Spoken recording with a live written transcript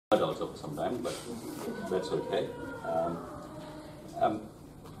for some time, but that's okay.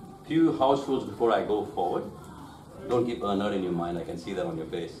 Few house rules before I go forward. Don't keep a nerd in your mind. I can see that on your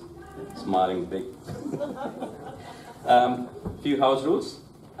face, smiling big. Few house rules.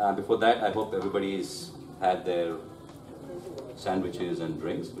 Before that, I hope everybody's had their sandwiches and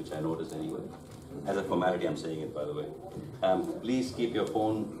drinks, which I noticed anyway. As a formality, I'm saying it, by the way. Please keep your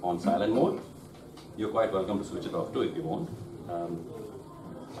phone on silent mode. You're quite welcome to switch it off too if you want.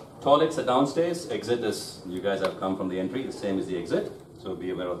 Toilets are downstairs. Exit is, you guys have come from the entry, the same as the exit. So be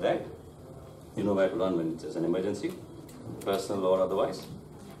aware of that. You know where to run when it's an emergency, personal or otherwise.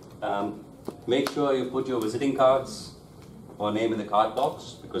 Make sure you put your visiting cards or name in the card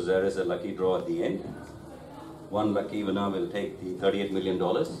box, because there is a lucky draw at the end. One lucky winner will take the $38 million.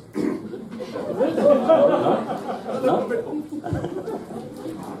 No?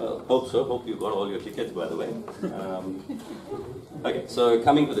 Hope so. Hope you got all your tickets, by the way. Okay, so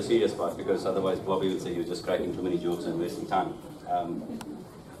coming to the serious part, because otherwise Bobby will say you're just cracking too many jokes and wasting time.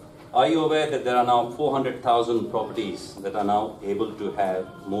 Are you aware that there are now 400,000 properties that are now able to have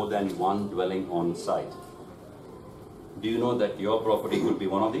more than one dwelling on site? Do you know that your property could be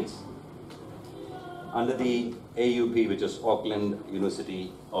one of these? Under the AUP, which is Auckland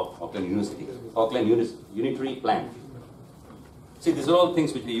Unitary Plan. See, these are all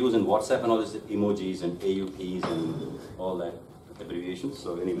things which we use in WhatsApp and all these emojis and AUPs and all that abbreviations.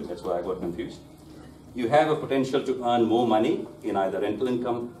 So anyway, that's why I got confused. You have a potential to earn more money in either rental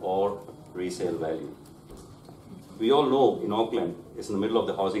income or resale value. We all know in Auckland, it's in the middle of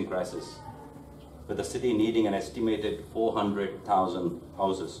the housing crisis, with the city needing an estimated 400,000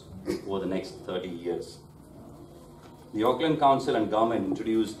 houses over the next 30 years. The Auckland Council and government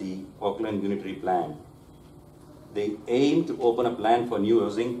introduced the Auckland Unitary Plan. They aim to open up land for new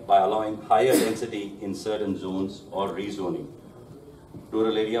housing by allowing higher density in certain zones or rezoning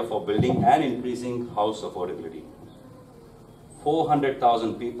rural area for building and increasing house affordability.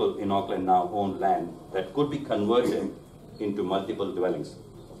 400,000 people in Auckland now own land that could be converted into multiple dwellings.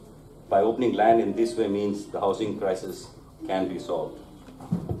 By opening land in this way means the housing crisis can be solved.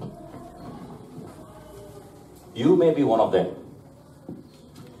 You may be one of them.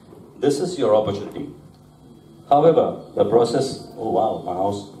 This is your opportunity. However, the process, oh wow, my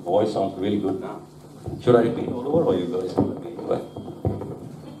voice sounds really good now. Should I repeat all over or you guys will repeat?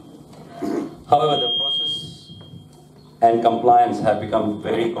 However, the process and compliance have become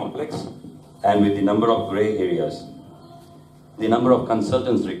very complex, and with the number of gray areas, the number of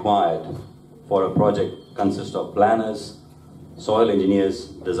consultants required for a project consists of planners, soil engineers,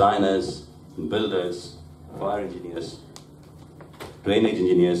 designers, builders, fire engineers, drainage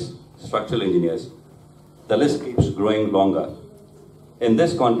engineers, structural engineers. The list keeps growing longer. In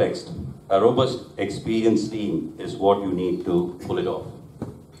this context, a robust, experienced team is what you need to pull it off.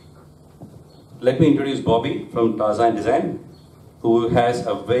 Let me introduce Bobby from Tarzan Design, who has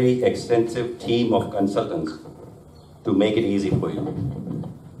a very extensive team of consultants to make it easy for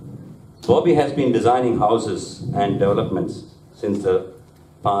you. Bobby has been designing houses and developments since the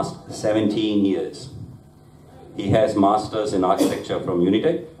past 17 years. He has masters in architecture from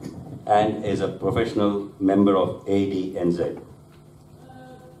Unitec and is a professional member of ADNZ.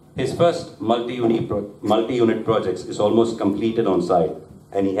 His first multi-unit projects is almost completed on site,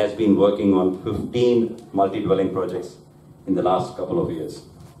 and he has been working on 15 multi-dwelling projects in the last couple of years.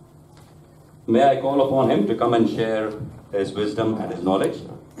 May I call upon him to come and share his wisdom and his knowledge?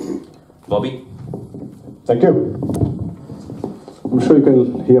 Bobby? Thank you. I'm sure you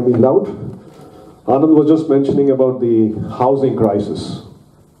can hear me loud. Anand was just mentioning about the housing crisis.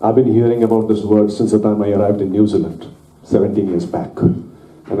 I've been hearing about this word since the time I arrived in New Zealand, 17 years back,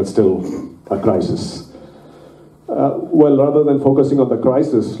 and it's still a crisis. Well, rather than focusing on the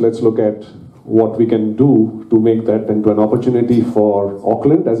crisis, let's look at what we can do to make that into an opportunity for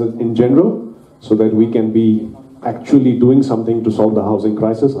Auckland in general, so that we can be actually doing something to solve the housing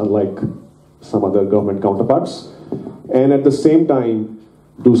crisis, unlike some other government counterparts, and at the same time,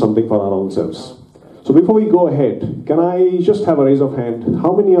 do something for our own selves. So before we go ahead, can I just have a raise of hand?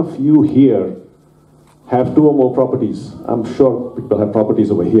 How many of you here have 2 or more properties? I'm sure people have properties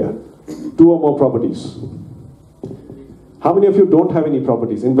over here. 2 or more properties. How many of you don't have any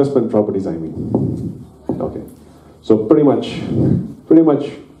properties? Investment properties, I mean. Okay. So pretty much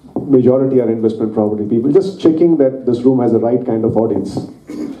majority are investment property people. Just checking that this room has the right kind of audience,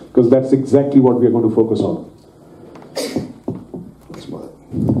 because that's exactly what we are going to focus on.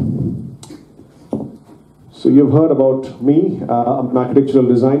 So you've heard about me. I'm an architectural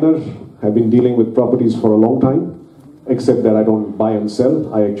designer. I've been dealing with properties for a long time, except that I don't buy and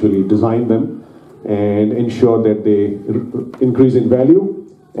sell. I actually design them and ensure that they increase in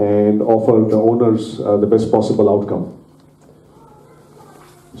value and offer the owners the best possible outcome.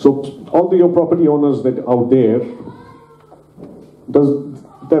 So all your property owners that out there,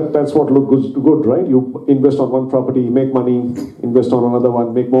 that's what looks good, right? You invest on one property, make money, invest on another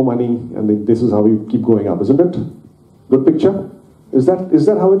one, make more money, and then this is how you keep going up, isn't it? Good picture? Is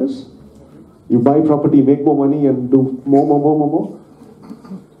that how it is? You buy property, make more money, and do more.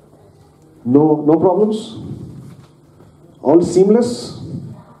 No problems? All seamless?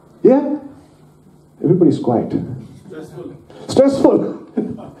 Yeah? Everybody's quiet. Stressful.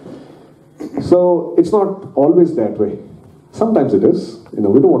 So it's not always that way. Sometimes it is. We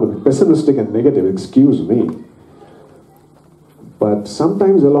don't want to be pessimistic and negative, excuse me. But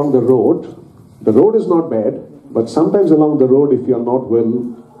sometimes along the road is not bad, but sometimes along the road, if you're not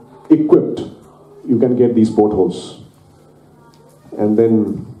well equipped, you can get these potholes. And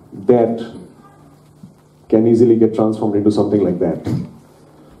then that can easily get transformed into something like that.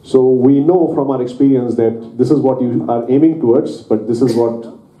 So we know from our experience that this is what you are aiming towards, but this is what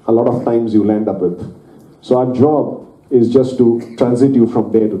a lot of times you land up with. So our job is just to transit you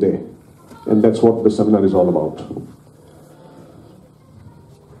from day to day. And that's what the seminar is all about.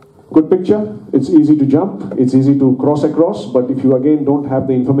 Good picture. It's easy to jump. It's easy to cross across. But if you again don't have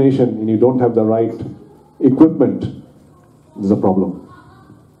the information and you don't have the right equipment, there's a problem.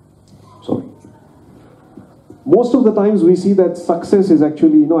 Sorry. Most of the times we see that success is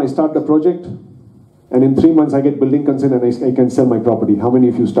actually, I start the project and in 3 months I get building consent and I can sell my property. How many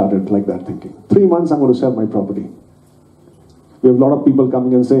of you started like that thinking? 3 months I'm going to sell my property. We have a lot of people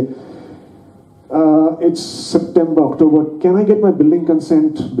coming and say, it's September, October, can I get my building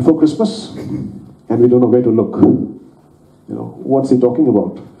consent before Christmas? And we don't know where to look. What's he talking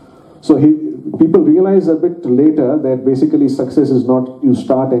about? So people realize a bit later that basically success is not you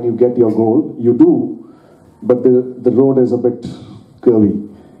start and you get your goal. You do, but the road is a bit curvy.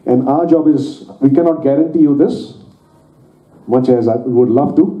 And our job is, we cannot guarantee you this, much as I would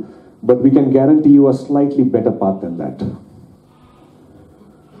love to, but we can guarantee you a slightly better path than that.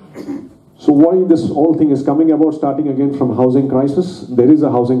 So why this whole thing is coming about, starting again from housing crisis? There is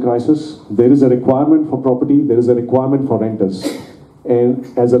a housing crisis. There is a requirement for property. There is a requirement for renters.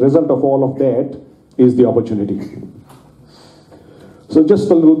 And as a result of all of that is the opportunity. So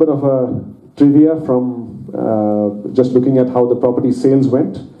just a little bit of a trivia from just looking at how the property sales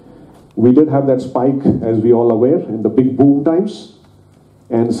went. We did have that spike, as we all aware, in the big boom times.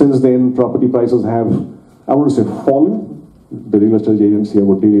 And since then, property prices have, I want to say, fallen. The real estate agents here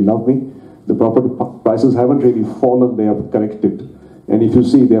would really love me. The property prices haven't really fallen, they have corrected. And if you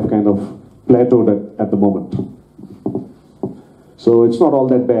see, they have kind of plateaued at the moment. So it's not all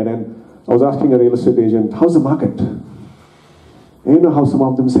that bad. And I was asking a real estate agent, how's the market? And you know how some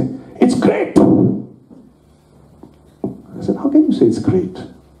of them say, it's great. I said, how can you say it's great?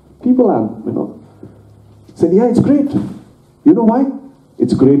 People are, said, yeah, it's great. You know why?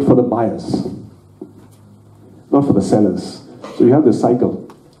 It's great for the buyers, not for the sellers. So you have this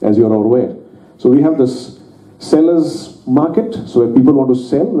cycle, as you're aware. So we have this seller's market, so when people want to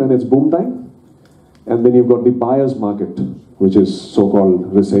sell when it's boom time, and then you've got the buyer's market, which is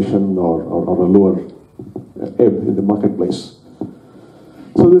so-called recession or a lower ebb in the marketplace.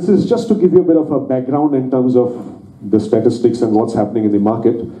 So this is just to give you a bit of a background in terms of the statistics and what's happening in the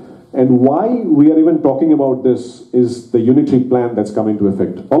market. And why we are even talking about this is the unitary plan that's coming into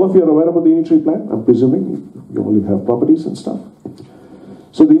effect. All of you are aware about the unitary plan, I'm presuming. You all have properties and stuff.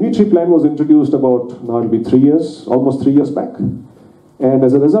 So the unitary plan was introduced about, now it'll be 3 years, almost 3 years back. And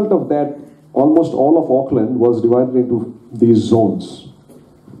as a result of that, almost all of Auckland was divided into these zones.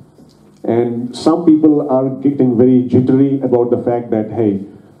 And some people are getting very jittery about the fact that, hey,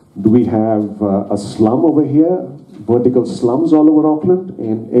 do we have a slum over here? Vertical slums all over Auckland,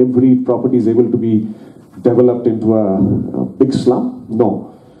 and every property is able to be developed into a big slum?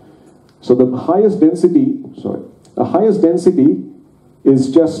 No. So the highest density,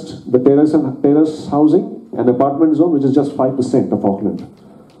 is just the terrace housing and apartment zone, which is just 5% of Auckland.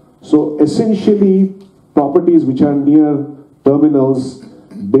 So essentially, properties which are near terminals,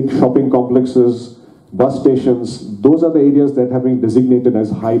 big shopping complexes, bus stations, those are the areas that have been designated as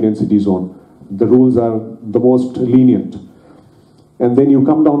high density zone. The rules are the most lenient. And then you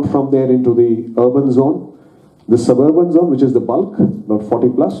come down from there into the urban zone, the suburban zone, which is the bulk, about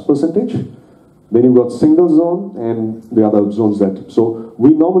 40+%. Then you've got single zone and the other zones that. So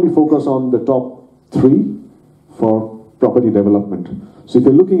we normally focus on the top 3 for property development. So if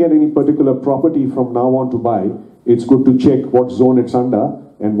you're looking at any particular property from now on to buy, it's good to check what zone it's under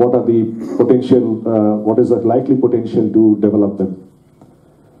and what are the potential, what is the likely potential to develop them.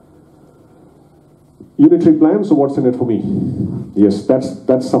 Unitary plan, so what's in it for me? Yes,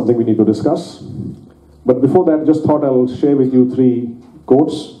 that's something we need to discuss. But before that, just thought I'll share with you 3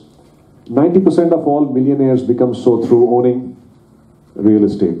 quotes. 90% of all millionaires become so through owning real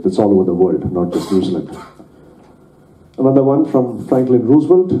estate. That's all over the world, not just New Zealand. Another one from Franklin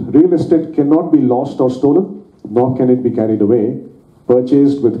Roosevelt. Real estate cannot be lost or stolen, nor can it be carried away.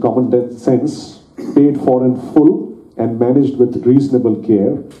 Purchased with common sense, paid for in full, and managed with reasonable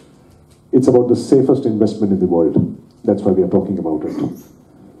care, it's about the safest investment in the world. That's why we are talking about it.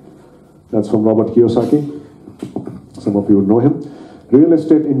 That's from Robert Kiyosaki. Some of you would know him. Real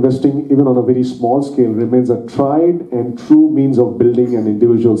estate investing, even on a very small scale, remains a tried and true means of building an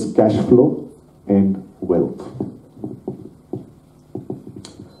individual's cash flow and wealth.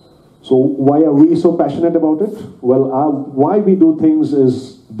 So why are we so passionate about it? Well, why we do things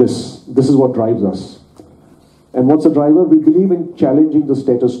is this. This is what drives us. And what's the driver? We believe in challenging the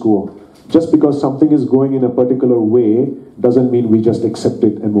status quo. Just because something is going in a particular way doesn't mean we just accept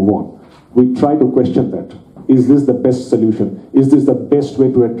it and move on. We try to question that. Is this the best solution? Is this the best way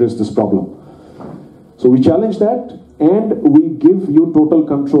to address this problem? So we challenge that, and we give you total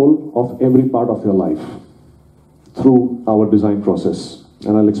control of every part of your life through our design process.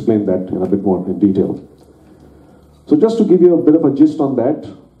 And I'll explain that in a bit more in detail. So just to give you a bit of a gist on that,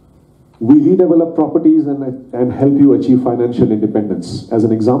 we redevelop properties and help you achieve financial independence. As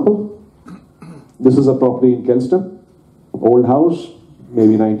an example, this is a property in Kelston, old house,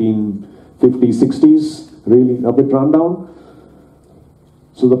 maybe 1950s, 60s, really a bit run down.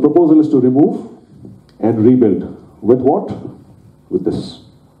 So the proposal is to remove and rebuild. With what? With this.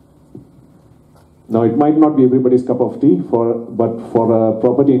 Now it might not be everybody's cup of tea, but for a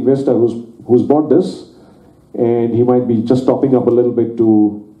property investor who's bought this, and he might be just topping up a little bit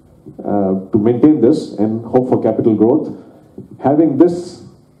to maintain this and hope for capital growth, having this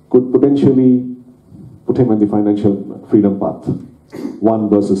could potentially put him on the financial freedom path. 1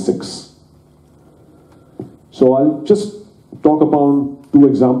 versus 6. So I'll just talk about 2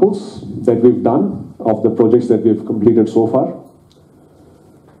 examples that we've done of the projects that we've completed so far.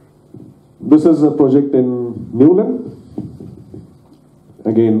 This is a project in Newland.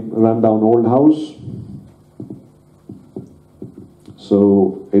 Again, rundown old house.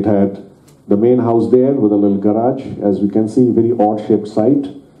 So it had the main house there with a little garage, as we can see, very odd shaped site.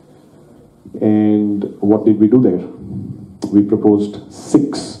 And what did we do there? We proposed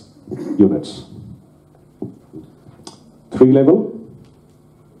 6 units. 3 level,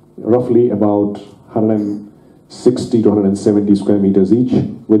 roughly about 160 to 170 square meters each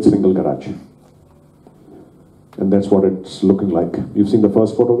with single garage. And that's what it's looking like. You've seen the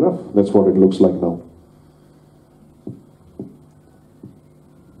first photograph? That's what it looks like now.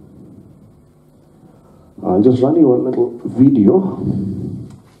 I'll just run you a little video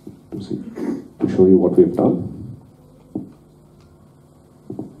to show you what we've done.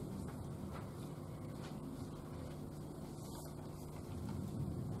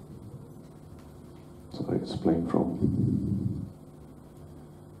 Sorry, it's playing from.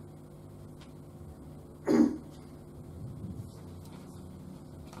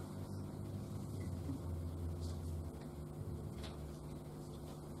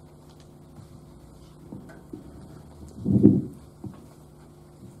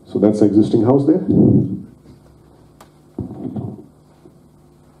 So that's the existing house there.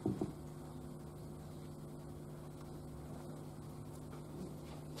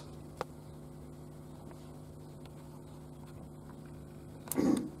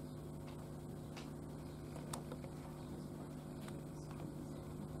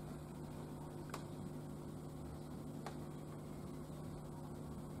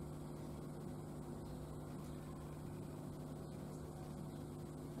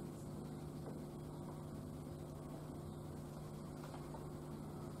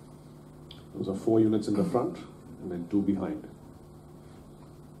 Those are 4 units in the front and then 2 behind.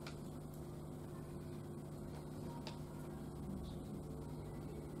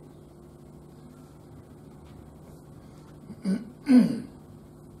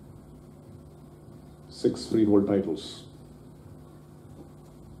 Six freehold titles.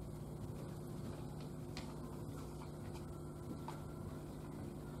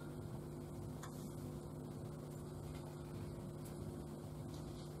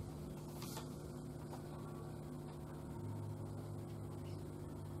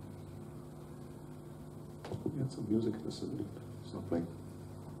 We had some music in this, isn't it? It's not playing.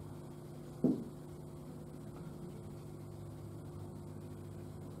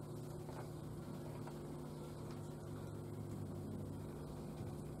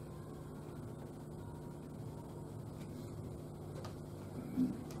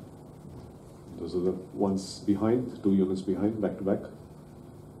 Those are the ones behind, 2 units behind, back to back.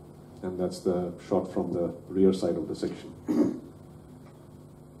 And that's the shot from the rear side of the section.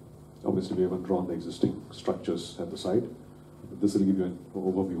 Obviously, we haven't drawn the existing structures at the side. But this will give you an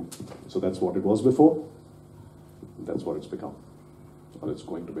overview. So that's what it was before. That's what it's become, or it's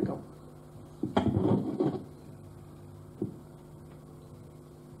going to become.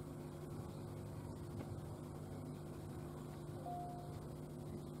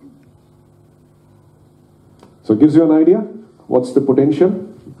 So it gives you an idea. What's the potential?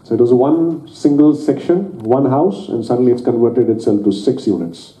 So it was one single section, one house, and suddenly it's converted itself to 6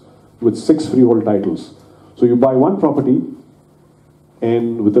 units with 6 freehold titles. So you buy one property,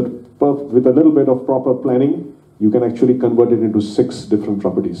 and with a little bit of proper planning, you can actually convert it into 6 different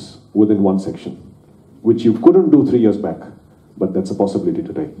properties within one section, which you couldn't do 3 years back, but that's a possibility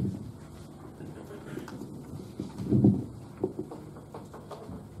today.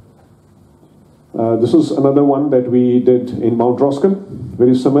 This is another one that we did in Mount Roscoe,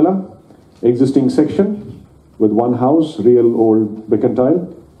 very similar. Existing section with one house, real old brick and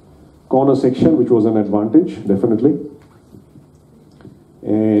tile. Corner section, which was an advantage, definitely.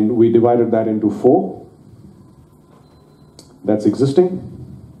 And we divided that into 4. That's existing.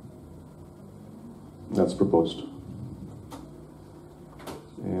 That's proposed.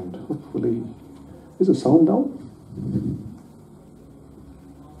 And hopefully, is the sound down?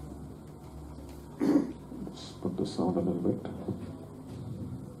 Let's put the sound a little bit.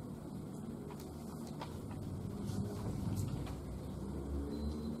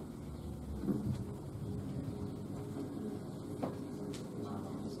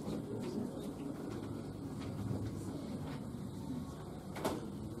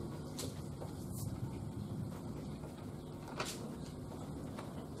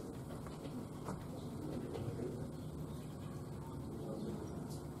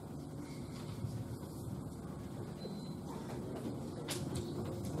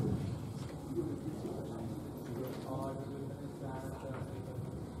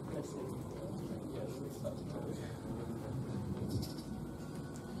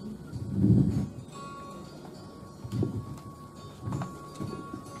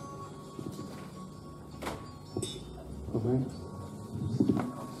 Okay.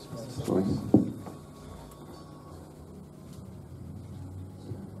 Sorry.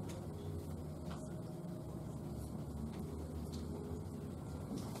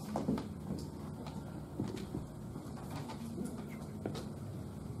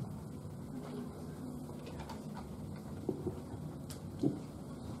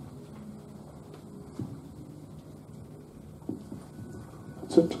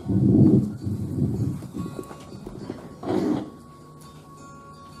 That's it.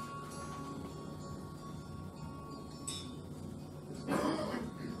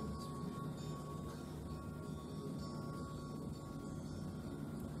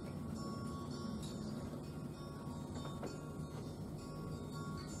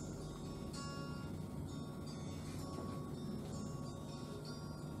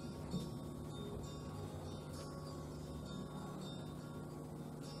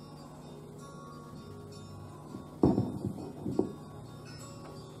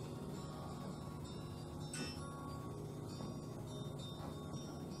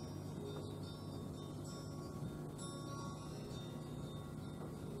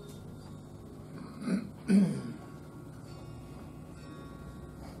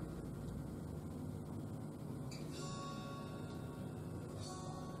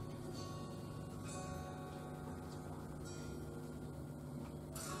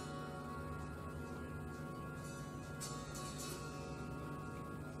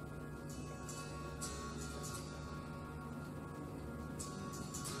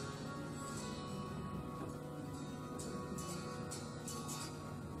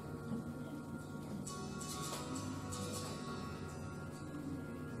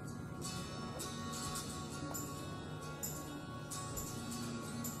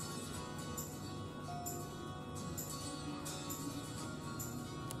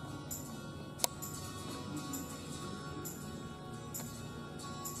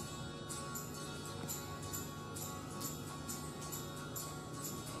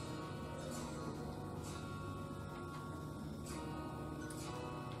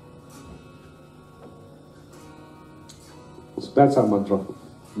 So that's our mantra.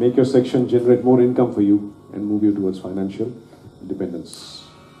 Make your section generate more income for you and move you towards financial independence.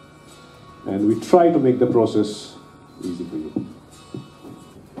 And we try to make the process easy for you.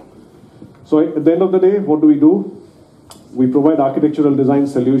 So at the end of the day, what do? We provide architectural design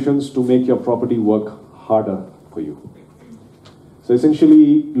solutions to make your property work harder for you. So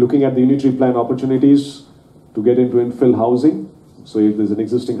essentially, looking at the unitary plan opportunities to get into infill housing. So if there's an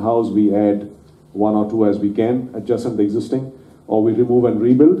existing house, we add 1 or 2 as we can, adjacent the existing, or we remove and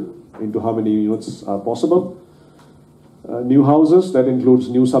rebuild into how many units are possible. New houses, that includes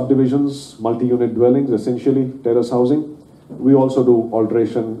new subdivisions, multi-unit dwellings, essentially terrace housing. We also do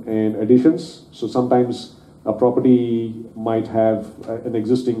alteration and additions. So sometimes a property might have an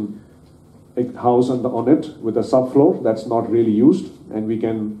existing house on it with a subfloor that's not really used, and we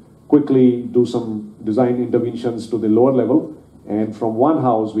can quickly do some design interventions to the lower level, and from 1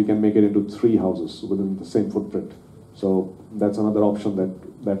 house we can make it into 3 houses within the same footprint. So that's another option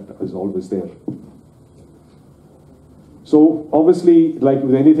that is always there. So obviously, like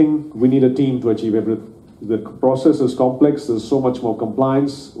with anything, we need a team to achieve everything. The process is complex, there's so much more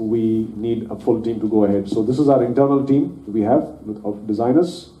compliance, we need a full team to go ahead. So this is our internal team we have of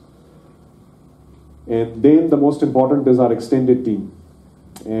designers. And then the most important is our extended team.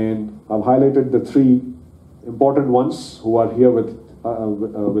 And I've highlighted the 3 important ones who are here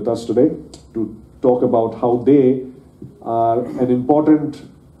with us today to talk about how they are an important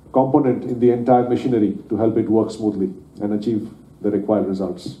component in the entire machinery to help it work smoothly and achieve the required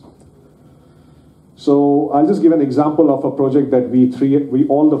results. So I'll just give an example of a project that we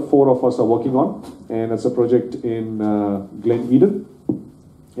all the 4 of us are working on, and it's a project in Glen Eden,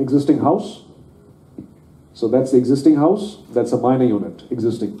 existing house. So that's the existing house, that's a minor unit,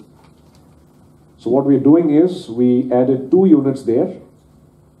 existing. So what we're doing is we added 2 units there,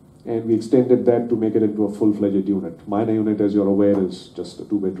 and we extended that to make it into a full-fledged unit. Minor unit, as you're aware, is just a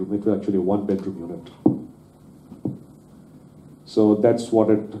 2-bedroom. It was actually a 1-bedroom unit. So that's what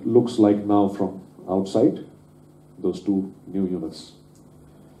it looks like now from outside, those 2 new units.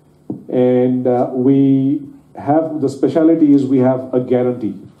 And we have, the specialty is we have a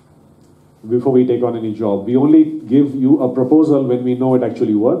guarantee before we take on any job. We only give you a proposal when we know it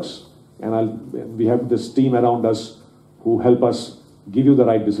actually works, and we have this team around us who help us give you the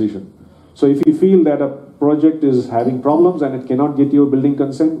right decision. So if you feel that a project is having problems and it cannot get you a building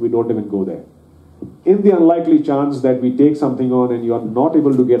consent, we don't even go there. In the unlikely chance that we take something on and you are not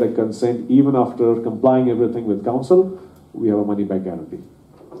able to get a consent even after complying everything with council, we have a money back guarantee.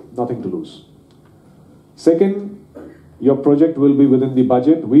 Nothing to lose. Second, your project will be within the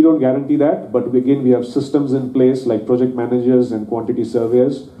budget. We don't guarantee that, but again, we have systems in place like project managers and quantity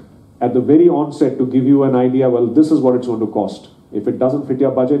surveyors at the very onset to give you an idea, well, this is what it's going to cost. If it doesn't fit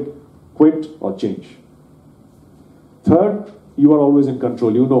your budget, quit or change. Third, you are always in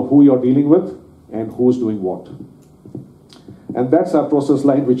control. You know who you're dealing with and who's doing what. And that's our process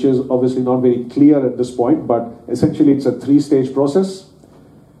line, which is obviously not very clear at this point, but essentially it's a 3-stage process.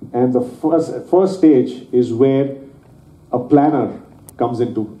 And the first stage is where a planner comes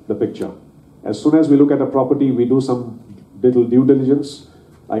into the picture. As soon as we look at a property, we do some little due diligence.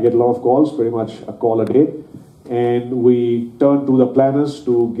 I get a lot of calls, pretty much a call a day. And we turn to the planners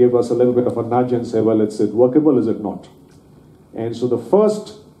to give us a little bit of a nudge and say, well, is it workable, is it not? And so the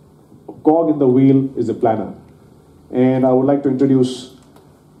first cog in the wheel is the planner. And I would like to introduce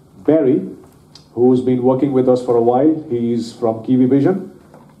Barry, who's been working with us for a while. He's from Kiwi Vision.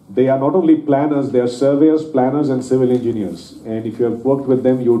 They are not only planners, they are surveyors, planners, and civil engineers. And if you have worked with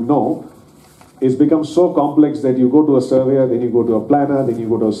them, you would know it's become so complex that you go to a surveyor, then you go to a planner, then you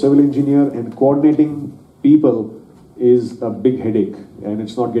go to a civil engineer, and coordinating people is a big headache, and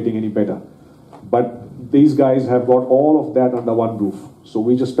it's not getting any better. But these guys have got all of that under one roof. So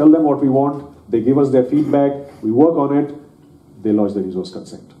we just tell them what we want, they give us their feedback, we work on it, they lodge the resource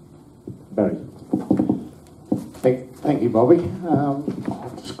consent. Barry. Thank you, Bobby. I'll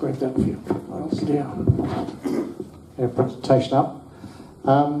just grab that for you. I'll get our presentation up.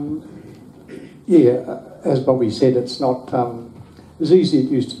 As Bobby said, it's not as easy as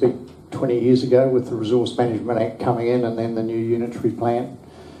it used to be 20 years ago with the Resource Management Act coming in and then the new unitary plan.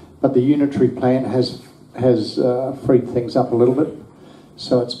 But the unitary plan has freed things up a little bit,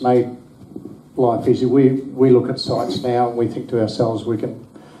 so it's made life easy. We look at sites now and we think to ourselves, well,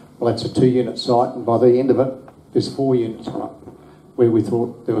 that's a 2-unit site, and by the end of it, there's 4 units on it, where we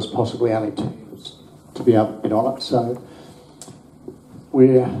thought there was possibly only 2 units to be able to get on it. So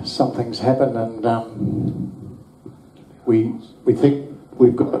where some things happen, and we think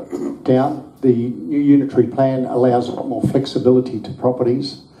we've got it down. The new unitary plan allows a lot more flexibility to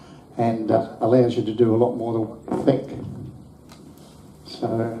properties and allows you to do a lot more than what you think.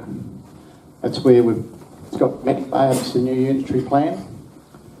 So that's where it's got many layers, the new unitary plan,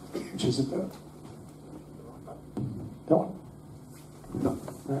 which is about that one. No,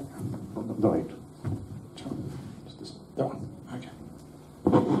 right. That one. Okay.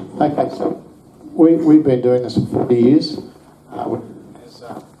 Okay, so we've been doing this for 40 years. We're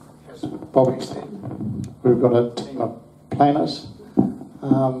Bobby said, we've got a team of planners,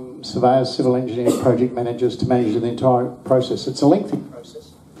 surveyors, civil engineers, project managers to manage the entire process. It's a lengthy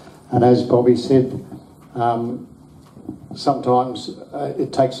process, and as Bobby said, sometimes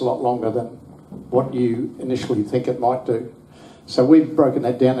it takes a lot longer than what you initially think it might do. So we've broken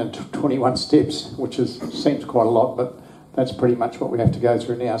that down into 21 steps, which seems quite a lot, but that's pretty much what we have to go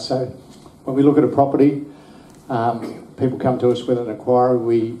through now. So when we look at a property, people come to us with an inquiry,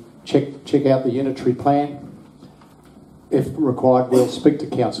 we check out the unitary plan. If required, we'll speak to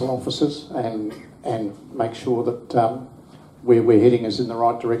council officers and make sure that where we're heading is in the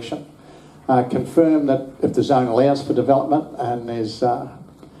right direction. Confirm that if the zone allows for development, and there's,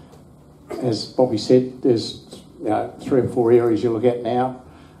 as Bobby said, there's 3 or 4 areas you look at now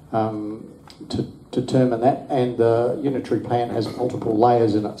to determine that, and the unitary plan has multiple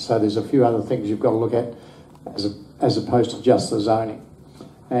layers in it, so there's a few other things you've got to look at as opposed to just the zoning.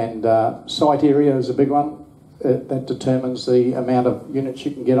 And site area is a big one. That determines the amount of units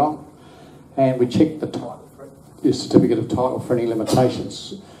you can get on, and we check the title for it, your certificate of title for any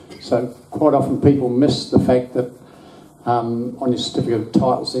limitations. So quite often people miss the fact that on your certificate of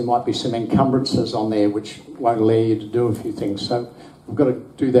titles there might be some encumbrances on there which won't allow you to do a few things. So we've got to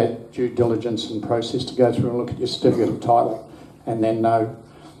do that due diligence and process to go through and look at your certificate of title and then know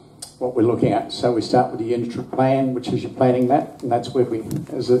what we're looking at. So we start with the unitary plan, which is your planning map, and that's where we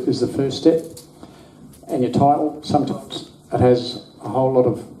is the first step. And your title, sometimes it has a whole lot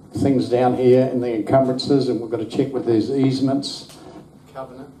of things down here in the encumbrances, and we've got to check with these easements,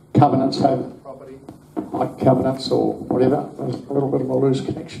 covenants over the property, like covenants or whatever. There's a little bit of a loose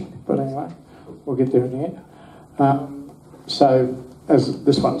connection, but anyway, we'll get there in the end. So as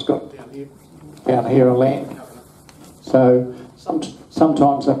this one's got down here a land covenant. So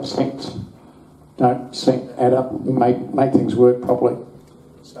sometimes those things don't seem to add up and make things work properly.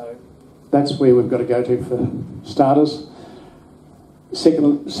 So that's where we've got to go to for starters.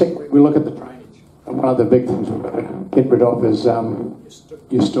 Secondly, we look at the drainage. And one of the big things we've got to get rid of is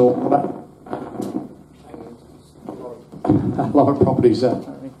your stormwater. A lot of properties are.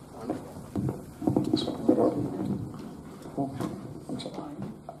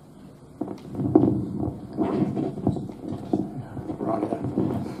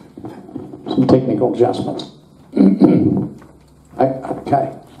 Some technical adjustments.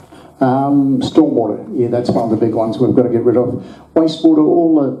 Okay. Stormwater, yeah, that's one of the big ones we've got to get rid of.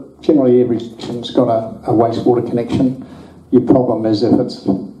 Wastewater, generally every section's got a wastewater connection. Your problem is if it's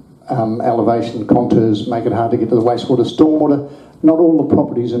elevation contours make it hard to get to the wastewater. Stormwater, not all the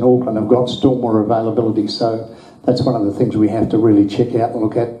properties in Auckland have got stormwater availability, so that's one of the things we have to really check out and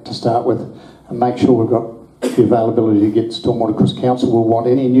look at to start with, and make sure we've got the availability to get stormwater, because council will want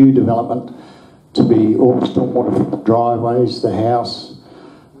any new development to be all the stormwater from the driveways, the house,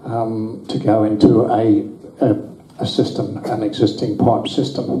 to go into a system, an existing pipe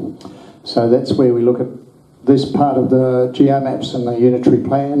system. So that's where we look at this part of the geomaps and the unitary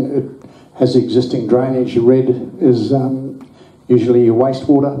plan. It has the existing drainage. Your red is usually your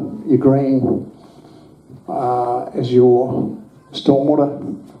wastewater, your green is your stormwater,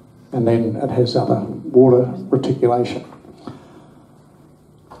 and then it has other water reticulation.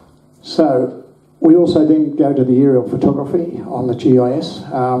 So we also then go to the aerial photography on the GIS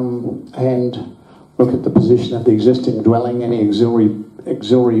and look at the position of the existing dwelling, any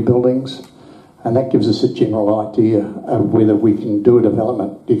auxiliary buildings, and that gives us a general idea of whether we can do a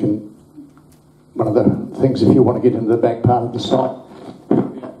development. One of the things, if you want to get into the back part of the site,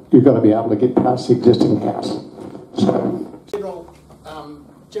 you've got to be able to get past the existing house. So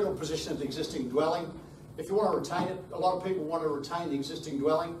general position of the existing dwelling. If you want to retain it, a lot of people want to retain the existing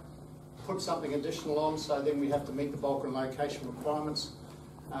dwelling, put something additional on, so then we have to meet the bulk and location requirements.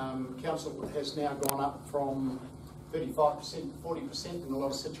 Council has now gone up from 35% to 40% in a lot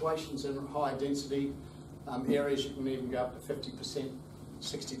of situations. In higher density areas, you can even go up to 50%,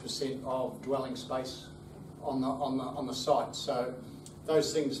 60% of dwelling space on the site. So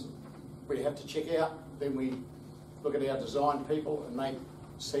those things we have to check out. Then we look at our design people and they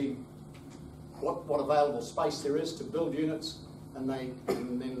see what available space there is to build units, and then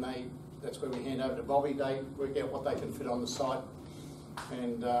that's where we hand over to Bobby. They work out what they can fit on the site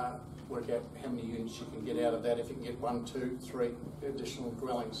and work out how many units you can get out of that, if you can get 1, 2, 3 additional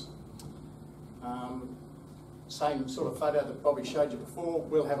dwellings. Same sort of photo that Bobby showed you before,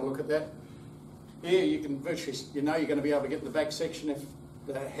 we'll have a look at that. Here you can virtually, you're going to be able to get in the back section if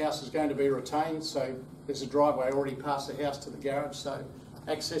the house is going to be retained. So there's a driveway already past the house to the garage, so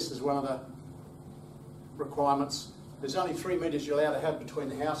access is one of the requirements. There's only 3 metres you're allowed to have between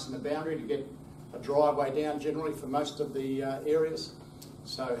the house and the boundary to get a driveway down generally for most of the areas.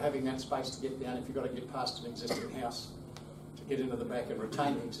 So having that space to get down, if you've got to get past an existing house, to get into the back and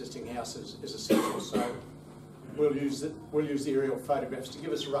retain the existing house is essential. So we'll use the aerial photographs to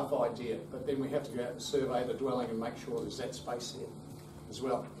give us a rough idea, but then we have to go out and survey the dwelling and make sure there's that space there as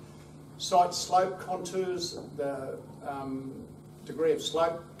well. Site slope contours, the degree of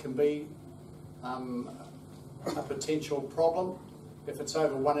slope can be a potential problem. If it's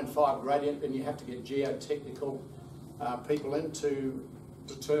over 1 in 5 gradient, then you have to get geotechnical people in to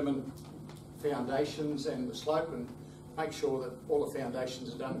determine foundations and the slope and make sure that all the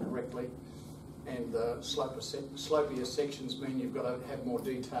foundations are done correctly. And the slopier sections mean you've got to have more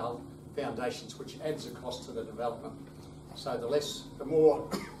detailed foundations, which adds a cost to the development. So the more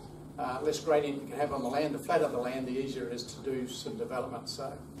less gradient you can have on the land, the flatter the land, the easier it is to do some development.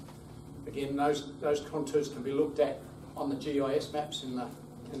 So again, those contours can be looked at on the GIS maps in the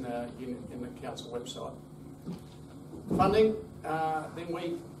council website. Funding,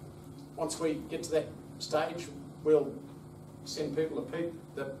 then once we get to that stage, we'll send people to PEEP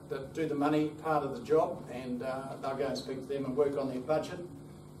that do the money part of the job, and they'll go and speak to them and work on their budget,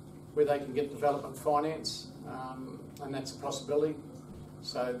 where they can get development finance, and that's a possibility.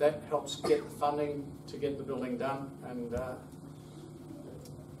 So that helps get the funding to get the building done and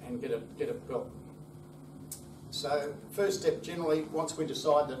get it built. So first step, generally, once we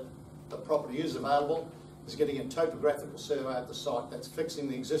decide that the property is available, is getting a topographical survey at the site. That's fixing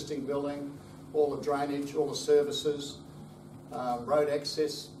the existing building, all the drainage, all the services, road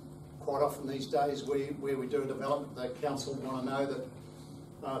access. Quite often these days, where we do a development, the council want to know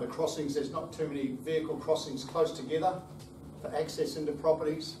that the crossings, there's not too many vehicle crossings close together for access into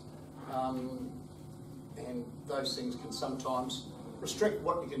properties, and those things can sometimes restrict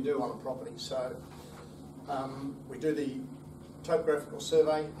what you can do on a property. So we do the topographical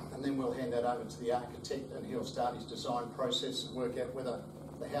survey, and then we'll hand that over to the architect, and he'll start his design process and work out whether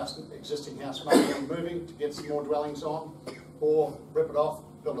the existing house may be moving to get some more dwellings on, or rip it off,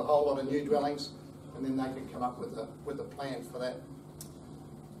 build a whole lot of new dwellings, and then they can come up with a plan for that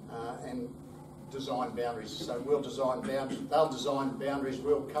and design boundaries. So we'll design boundaries, they'll design boundaries,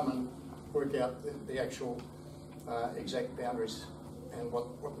 we'll come and work out the actual exact boundaries and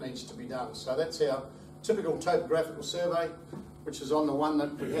what needs to be done. So that's our typical topographical survey, which is on the one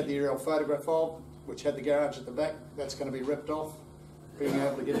that we had the aerial photograph of, which had the garage at the back. That's going to be ripped off, being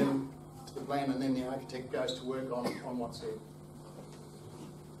able to get into the plan, and then the architect goes to work on what's there.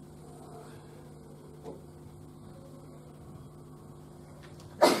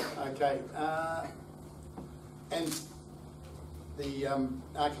 Okay, and the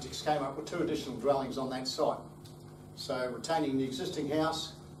architects came up with 2 additional dwellings on that site. So retaining the existing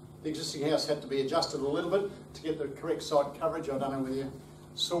house had to be adjusted a little bit to get the correct site coverage. I don't know whether you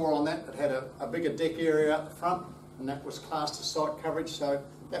saw on that, it had a bigger deck area out the front, and that was classed as site coverage, so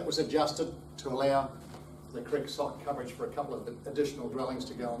that was adjusted to allow the correct site coverage for a couple of additional dwellings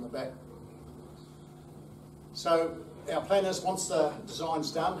to go on the back. So our plan is, once the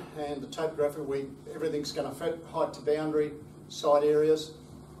design's done and the topography, everything's going to fit, height to boundary, site areas,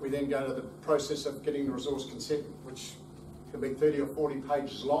 we then go to the process of getting the resource consent, which can be 30 or 40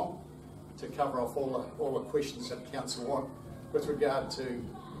 pages long, to cover off all the questions that council want with regard to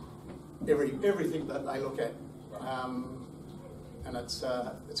everything that they look at. And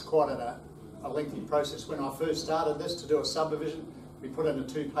it's quite a lengthy process. When I first started this to do a subdivision, we put in a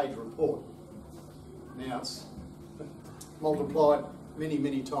 2-page report. Now it's multiplied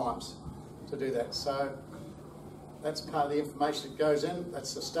many times to do that. So that's part of the information that goes in.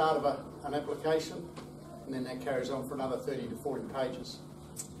 That's the start of an application, and then that carries on for another 30 to 40 pages.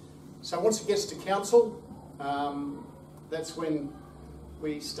 So once it gets to council, that's when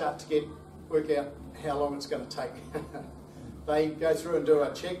we start to work out how long it's going to take. They go through and do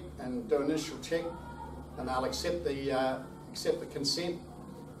a check and do an initial check, and they'll accept the consent,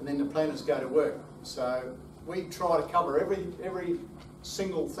 and then the planners go to work. So we try to cover every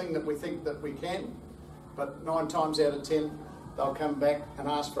single thing that we think that we can, but 9 times out of 10 they'll come back and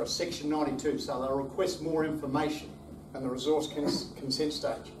ask for a section 92, so they'll request more information in the resource consent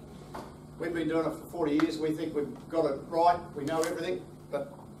stage. We've been doing it for 40 years, we think we've got it right, we know everything,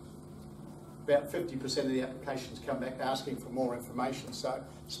 but about 50% of the applications come back asking for more information. So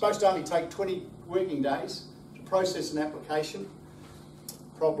it's supposed to only take 20 working days to process an application.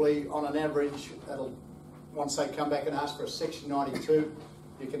 Probably on an average, once they come back and ask for a section 92,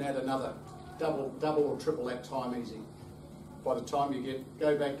 you can add another double or triple that time easy. By the time you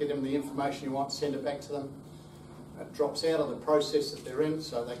go back, get them the information you want, send it back to them, it drops out of the process that they're in,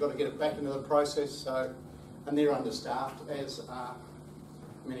 so they've got to get it back into the process. So, and they're understaffed, as are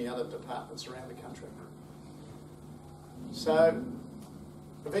many other departments around the country. So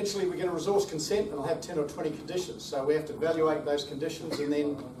Eventually we get a resource consent and it'll have 10 or 20 conditions. So we have to evaluate those conditions and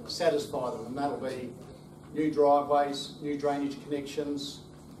then satisfy them. And that'll be new driveways, new drainage connections,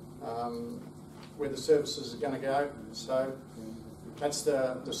 where the services are going to go. So that's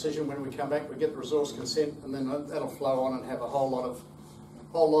the decision. When we come back, we get the resource consent, and then that'll flow on and have a whole lot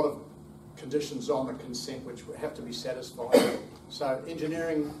of conditions on the consent which have to be satisfied. So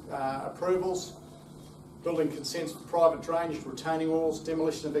engineering approvals, building consents for private drainage, retaining walls,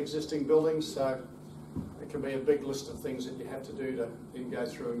 demolition of existing buildings. So it can be a big list of things that you have to do to then go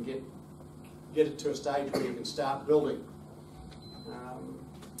through and get it to a stage where you can start building.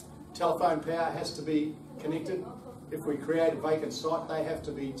 Telephone power has to be connected. If we create a vacant site, they have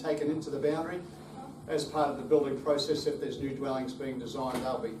to be taken into the boundary as part of the building process. If there's new dwellings being designed,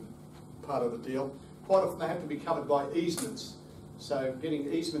 they'll be part of the deal. Quite often they have to be covered by easements. So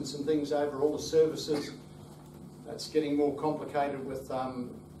getting easements and things over all the services, that's getting more complicated with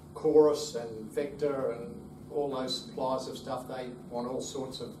Chorus and Vector and all those suppliers of stuff. They want all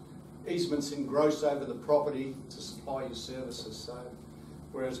sorts of easements in gross over the property to supply your services. So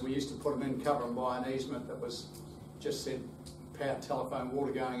whereas we used to put them in, cover them by an easement that was just said power, telephone,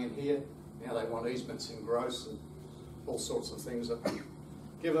 water going in here. Now they want easements in gross and all sorts of things that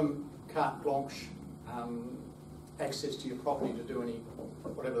give them carte blanche access to your property to do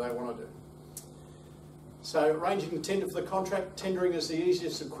whatever they want to do. So arranging the tender for the contract, tendering is the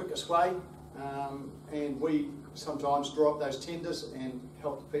easiest and quickest way, and we sometimes draw up those tenders and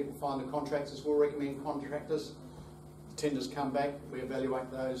help the people find the contractors. We'll recommend contractors. The tenders come back, we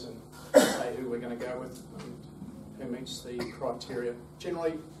evaluate those and say who we're going to go with and who meets the criteria.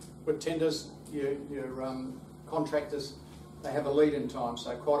 Generally, with tenders, your contractors, they have a lead-in time,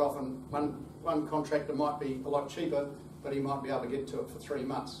 so quite often one contractor might be a lot cheaper, but he might be able to get to it for 3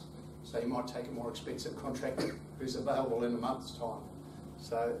 months. So you might take a more expensive contractor who's available in a month's time.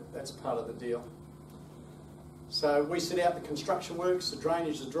 So that's part of the deal. So we set out the construction works, the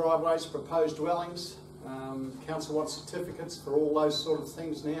drainage, the driveways, proposed dwellings. Council wants certificates for all those sort of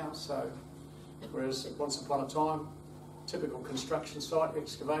things now. So whereas once upon a time, typical construction site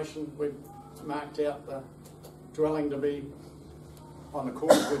excavation, we've marked out the dwelling to be on the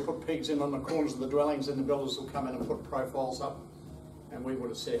corners. We put pegs in on the corners of the dwellings, and the builders will come in and put profiles up, and we would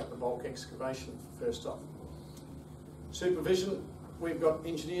have set out the bulk excavation first off. Supervision, we've got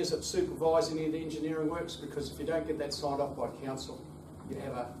engineers that supervise any of the engineering works, because if you don't get that signed off by council, you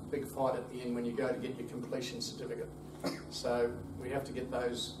have a big fight at the end when you go to get your completion certificate. So we have to get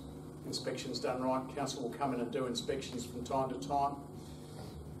those inspections done right. Council will come in and do inspections from time to time.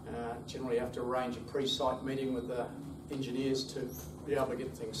 Generally have to arrange a pre-site meeting with the engineers to be able to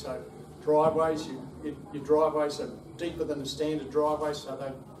get things. So driveways, your driveways are deeper than the standard driveway,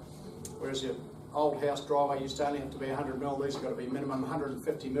 so whereas your old house driveway used to only have to be 100 mil, these have got to be minimum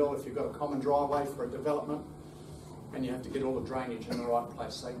 150 mil if you've got a common driveway for a development, and you have to get all the drainage in the right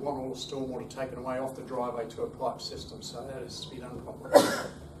place. They want all the stormwater taken away off the driveway to a pipe system, so that has to be done properly.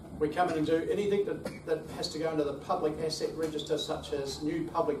 We come in and do anything that has to go into the public asset register, such as new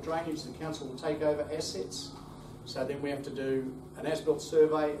public drainage. The council will take over assets. So then we have to do an as-built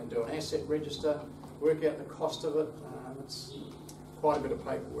survey and do an asset register, work out the cost of it. It's quite a bit of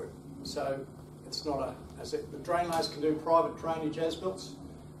paperwork. So it's not the drain layers can do private drainage as-builts,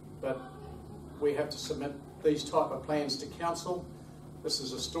 but we have to submit these type of plans to council. This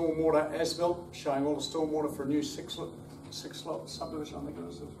is a stormwater as-built showing all the stormwater for a new six lot subdivision. I think it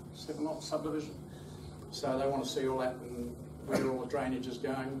was a 7 lot subdivision. So they want to see all that and where all the drainage is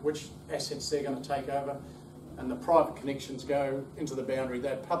going, which assets they're going to take over. And the private connections go into the boundary.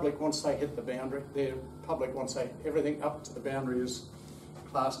 They're public once they hit the boundary. They're public once everything up to the boundary is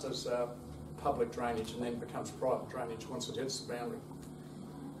classed as public drainage, and then becomes private drainage once it hits the boundary.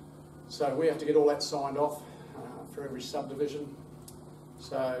 So we have to get all that signed off for every subdivision.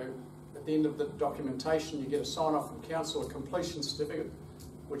 So at the end of the documentation, you get a sign off from council, a completion certificate,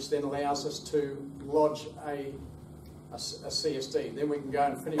 which then allows us to lodge a CSD. Then we can go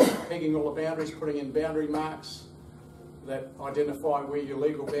and finish pegging all the boundaries, putting in boundary marks that identify where your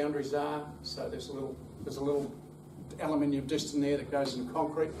legal boundaries are. So there's a little aluminium disc in there that goes in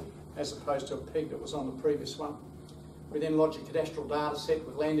concrete, as opposed to a peg that was on the previous one. We then lodge a cadastral data set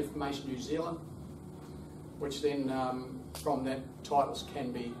with Land Information New Zealand, which then from that titles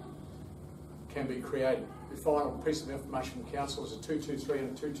can be created. The final piece of information from council is a 223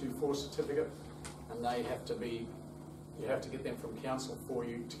 and a 224 certificate, and they have to be. You have to get them from council for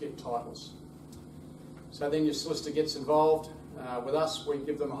you to get titles. So then your solicitor gets involved. With us, we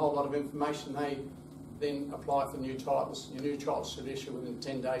give them a whole lot of information. They then apply for new titles. Your new titles should issue within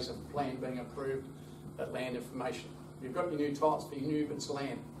 10 days of the plan being approved at Land Information. You've got your new titles for your new bits of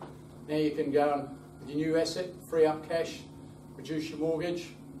land. Now you can go and, with your new asset, free up cash, reduce your mortgage,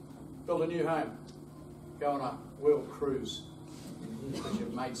 build a new home, go on a world cruise because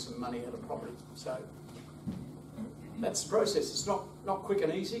you've made some money out of property. So that's the process. It's not quick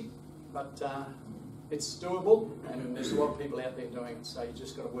and easy, but it's doable, and there's a lot of people out there doing it, so you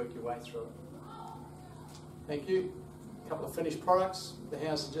just got to work your way through it. Thank you. A couple of finished products. The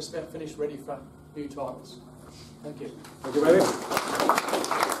house is just about finished, ready for new titles. Thank you. Thank you, Mary.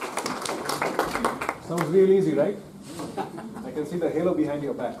 Sounds real easy, right? I can see the halo behind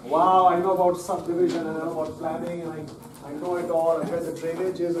your back. Wow, I know about subdivision, and I know about planning, and I know it all. I where the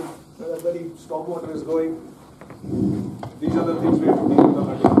drainage is, and where the very stormwater is going. These are the things we have to deal with on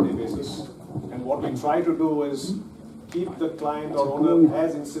a day-to-day basis. And what we try to do is keep the client or owner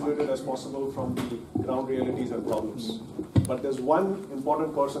as insulated as possible from the ground realities and problems. But there's one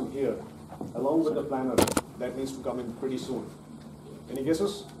important person here, along with the planner, that needs to come in pretty soon. Any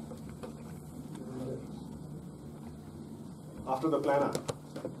guesses? After the planner,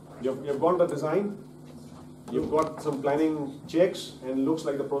 you've got the design, you've got some planning checks, and looks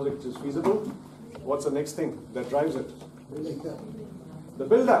like the project is feasible. What's the next thing that drives it? The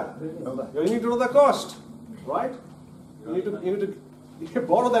builder. You need to know the cost, right? You need to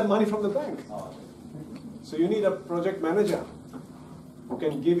borrow that money from the bank. So you need a project manager who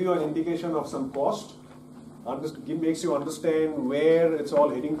can give you an indication of some cost, makes you understand where it's all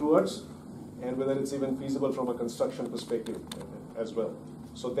heading towards, and whether it's even feasible from a construction perspective as well.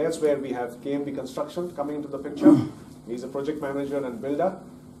 So that's where we have KMB Construction coming into the picture. He's a project manager and builder,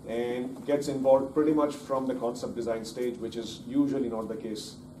 and gets involved pretty much from the concept design stage, which is usually not the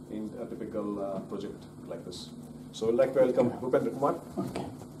case in a typical project like this. So we'd like to welcome Bhupendra Kumar,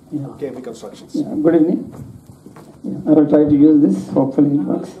 KMB Constructions. Yeah, good evening. I will try to use this, hopefully it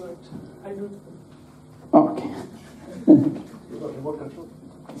works. Okay.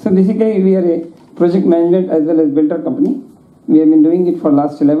 So basically we are a project management as well as builder company. We have been doing it for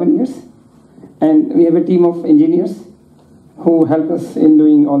last 11 years, and we have a team of engineers who help us in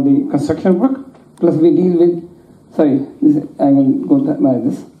doing all the construction work. Plus we deal with, I will go by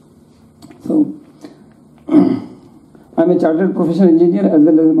this. So I'm a chartered professional engineer as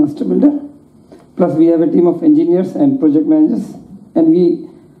well as a master builder. Plus we have a team of engineers and project managers, and we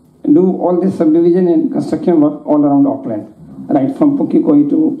do all this subdivision and construction work all around Auckland, right from Pukekoi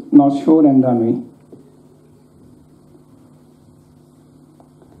to North Shore and Ranui.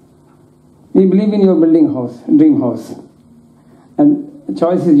 We believe in your building house, dream house, and the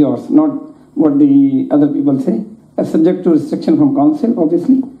choice is yours, not what the other people say, subject to restriction from council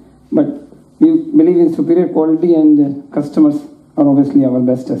obviously, but we believe in superior quality, and customers are obviously our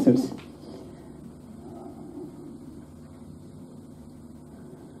best assets.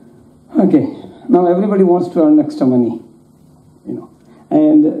 Okay, now everybody wants to earn extra money,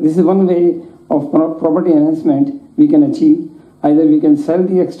 and this is one way of property enhancement we can achieve. Either we can sell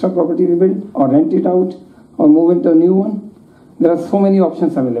the extra property we build, or rent it out, or move into a new one. There are so many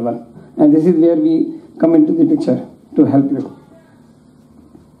options available, and this is where we come into the picture to help you.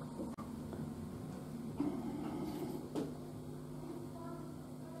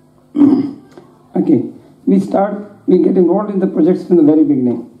 Okay, we get involved in the projects from the very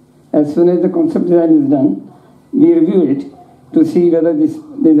beginning. As soon as the concept design is done, we review it to see whether there is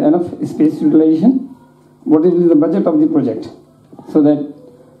enough space utilization, what is the budget of the project, so that,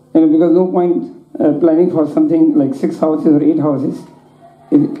 because no point planning for something like 6 houses or 8 houses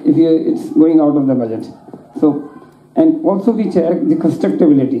if it's going out of the budget. So, and also we check the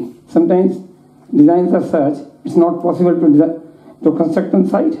constructability. Sometimes designs are such, it's not possible to construct on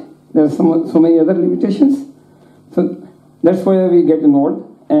site. There are so many other limitations. So that's why we get involved,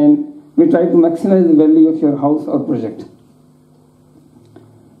 and we try to maximize the value of your house or project.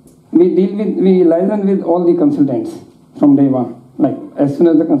 We liaison with all the consultants from day one. Like as soon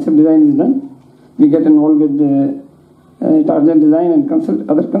as the concept design is done, we get involved with the Target Design and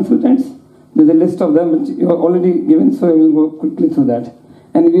other consultants. There's a list of them which you are already given, so I will go quickly through that.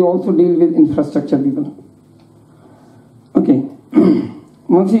 And we also deal with infrastructure people. Okay,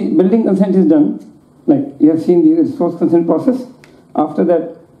 once the building consent is done, like you have seen the resource consent process, after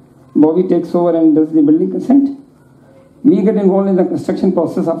that Bobby takes over and does the building consent. We get involved in the construction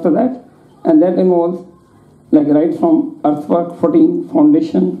process after that, and that involves like right from earthwork, footing,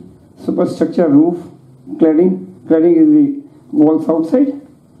 foundation, superstructure, roof, cladding. Cladding is the walls outside,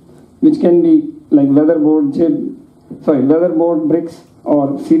 which can be like weatherboard, bricks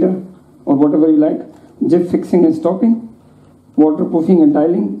or cedar or whatever you like. Jib fixing and stopping, waterproofing and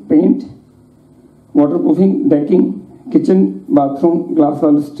tiling, paint, waterproofing, decking, kitchen, bathroom, glass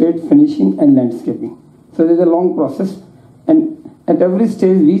wall straight, finishing and landscaping. So there's a long process, and at every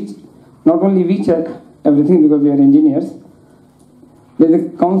stage not only we check everything because we are engineers, there is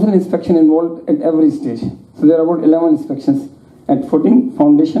a council inspection involved at every stage. So there are about 11 inspections at footing,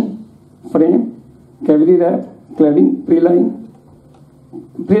 foundation, frame, cavalry wrap, cladding, pre-line.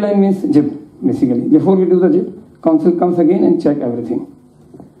 Pre-line means jib, basically. Before we do the jib, council comes again and check everything.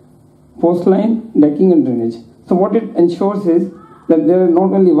 Post line, decking and drainage. So what it ensures is that there is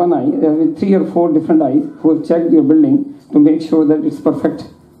not only one eye, there will be 3 or 4 different eyes who have checked your building to make sure that it's perfect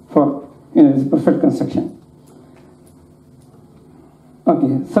for, it's perfect construction.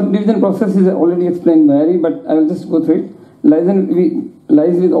 Okay, subdivision process is already explained by Harry, but I will just go through it.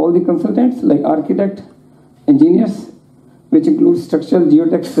 Lies with all the consultants like architect, engineers, which includes structural,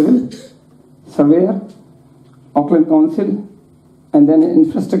 geotech, civil, surveyor, Auckland Council, and then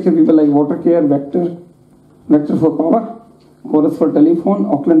infrastructure people like water care, vector for power, chorus for telephone,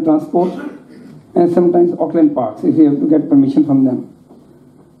 Auckland Transport, and sometimes Auckland Parks if you have to get permission from them.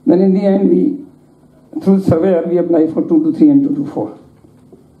 Then in the end, through surveyor, we apply for 223 and 224,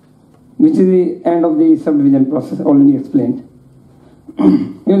 which is the end of the subdivision process already explained.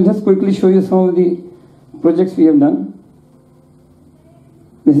 We will just quickly show you some of the projects we have done.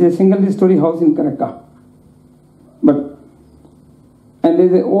 This is a single-story house in Karaka. And there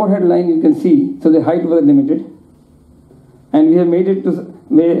is an overhead line you can see, so the height was limited. And we have made it to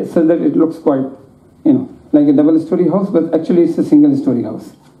way so that it looks quite, like a double-story house, but actually it's a single-story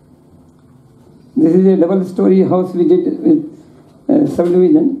house. This is a double-story house we did with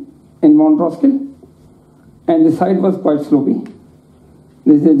subdivision in Mount Roskill, and the side was quite slopey.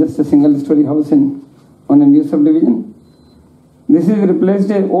 This is just a single-story house on a new subdivision. This is replaced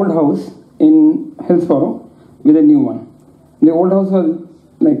an old house in Hillsborough with a new one. The old house was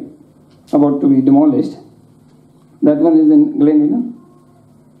about to be demolished. That one is in Glenville.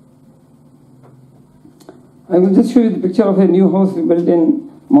 I will just show you the picture of a new house we built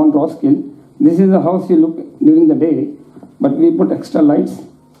in Mount Roskill. This is the house you look during the day, but we put extra lights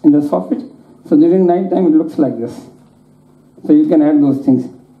in the soffit. So during night time it looks like this. So you can add those things.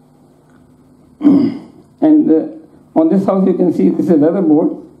 And on this house you can see this is a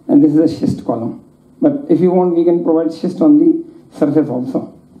weatherboard and this is a schist column. But if you want, we can provide schist on the surface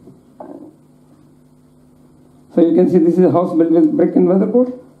also. So you can see this is a house built with brick and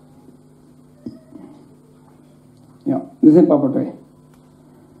weatherboard. Yeah, this is Papatoy.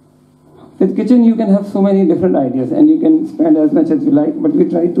 With kitchen you can have so many different ideas and you can spend as much as you like, but we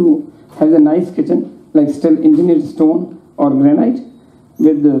try to have a nice kitchen, like still engineered stone or granite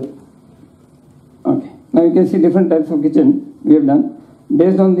with the... Okay, now you can see different types of kitchen we have done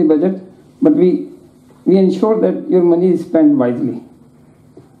based on the budget, but we ensure that your money is spent wisely.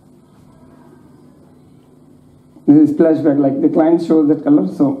 This is splashback, like the client shows that color,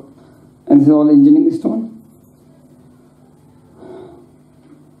 so, and this is all engineering stone.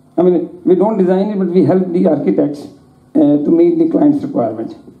 I mean, we don't design it, but we help the architects to meet the client's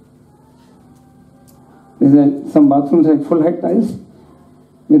requirement. There's some bathrooms like full height tiles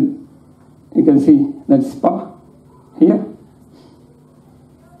with, you can see that spa here.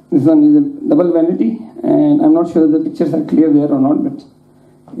 This one is a double vanity, and I'm not sure the pictures are clear there or not, but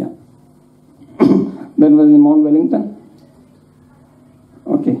yeah. That was in Mount Wellington.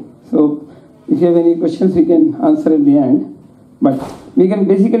 Okay, so if you have any questions, we can answer at the end. But we can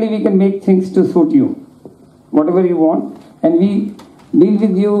make things to suit you, whatever you want, and we deal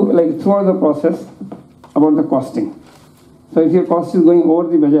with you like throughout the process about the costing. So if your cost is going over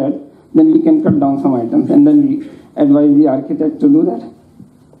the budget, then we can cut down some items, and then we advise the architect to do that.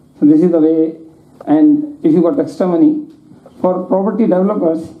 So this is the way. And if you got extra money, for property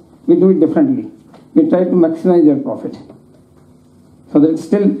developers, we do it differently. We try to maximize their profit. So that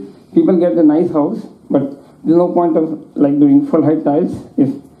still people get a nice house, but there's no point of like doing full height tiles if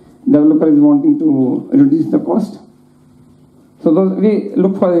developer is wanting to reduce the cost. So we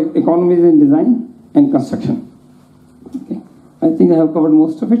look for economies in design and construction. Okay. I think I have covered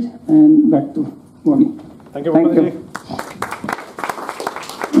most of it, and back to Bobby. Thank you. Thank you.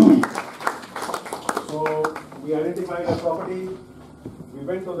 So we identified a property, we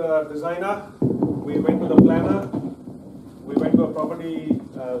went to the designer, we went to the planner, we went to a property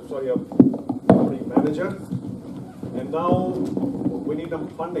manager, and now we need some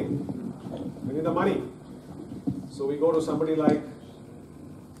funding, we need the money. So we go to somebody like,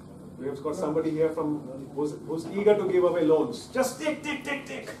 we have got somebody here from who's eager to give away loans. Just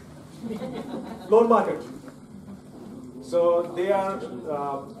tick. Loan market. So they are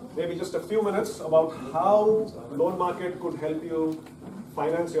maybe just a few minutes about how loan market could help you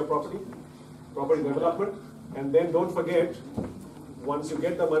finance your property development. And then don't forget, once you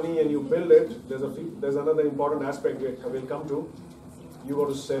get the money and you build it, there's another important aspect we'll come to. You got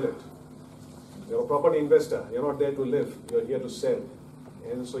to sell it. You're a property investor. You're not there to live. You're here to sell.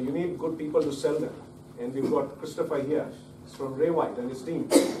 And so you need good people to sell them. And we've got Christopher here. He's from Ray White and his team.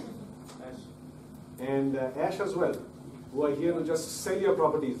 And Ash as well, who are here to just sell your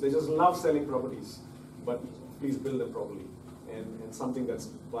properties. They just love selling properties. But please build them properly and something that's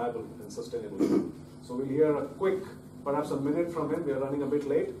viable and sustainable. So we'll hear a quick, perhaps a minute from him. We're running a bit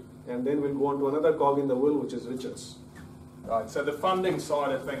late. And then we'll go on to another cog in the wheel, which is Richard's. Right, so the funding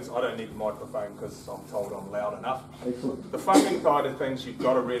side of things, I don't need the microphone because I'm told I'm loud enough. Excellent. The funding side of things you've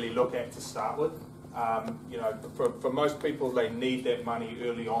got to really look at to start with. You know, for most people, they need that money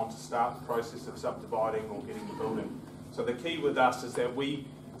early on to start the process of subdividing or getting the building. So the key with us is that we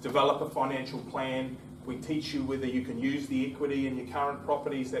develop a financial plan. We teach you whether you can use the equity in your current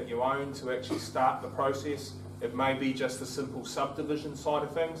properties that you own to actually start the process. It may be just the simple subdivision side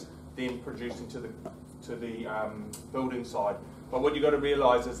of things, then producing to the building side. But what you've got to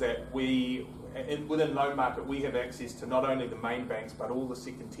realise is that within loan market, we have access to not only the main banks, but all the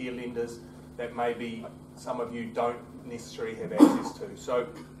second tier lenders that maybe some of you don't necessarily have access to. So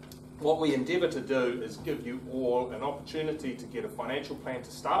what we endeavour to do is give you all an opportunity to get a financial plan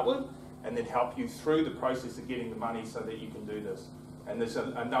to start with, and then help you through the process of getting the money so that you can do this. And there's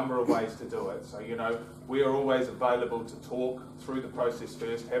a number of ways to do it. So, you know, we are always available to talk through the process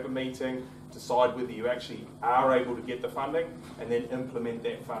first, have a meeting, decide whether you actually are able to get the funding, and then implement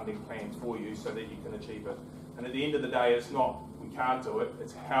that funding plan for you so that you can achieve it. And at the end of the day, it's not we can't do it,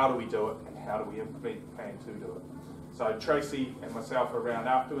 it's how do we do it and how do we implement the plan to do it. So Tracy and myself are around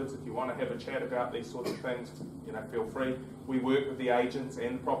afterwards. If you want to have a chat about these sorts of things, you know, feel free. We work with the agents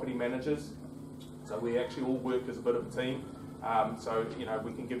and the property managers. So we actually all work as a bit of a team. So, you know,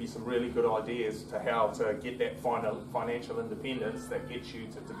 we can give you some really good ideas to how to get that financial independence that gets you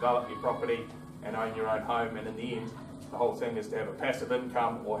to develop your property and own your own home. And in the end, the whole thing is to have a passive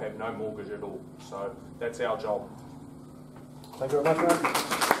income or have no mortgage at all. So that's our job. Thank you very much, man.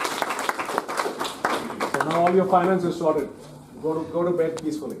 So now all your finances sorted. Go to bed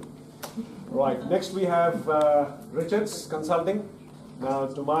peacefully. Right. Next we have Richards Consulting. Now,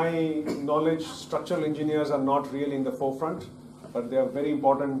 to my knowledge, structural engineers are not really in the forefront, but they are very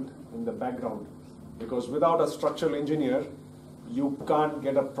important in the background. Because without a structural engineer, you can't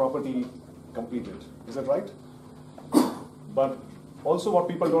get a property completed. Is that right? But also what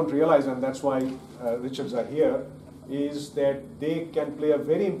people don't realize, and that's why Richards are here, is that they can play a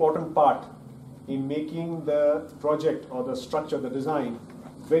very important part in making the project or the structure, the design,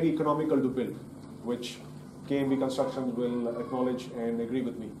 very economical to build, which KMB Construction will acknowledge and agree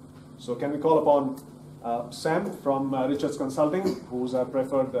with me. So can we call upon Sam from Richards Consulting, who's our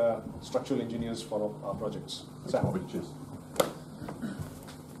preferred structural engineers for our projects. Sam. Cheers.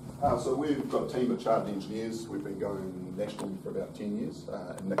 So we've got a team of chartered engineers. We've been going nationally for about 10 years.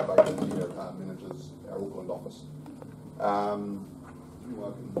 And Nick Baker here manages our Auckland office. I can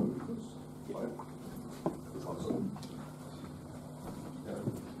move this.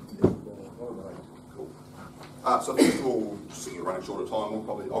 So first of all, just as we're running short of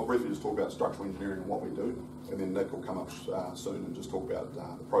time, I'll briefly just talk about structural engineering and what we do, and then Nick will come up soon and just talk about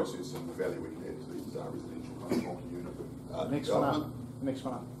the process and the value we can add to these residential multi-unit Next one up. Next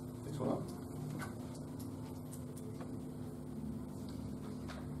one up. Next one up.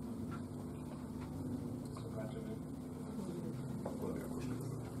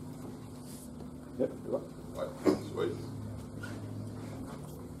 Yep, you're up. Right, sweet.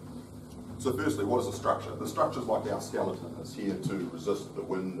 So firstly, what is a structure? The structure is like our skeleton. It's here to resist the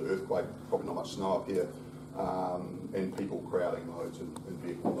wind, the earthquake, probably not much snow up here, and people crowding loads and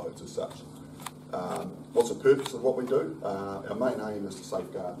vehicle loads as such. What's the purpose of what we do? Our main aim is to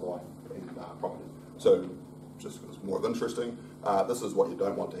safeguard life and property. So just because it's more of interesting, this is what you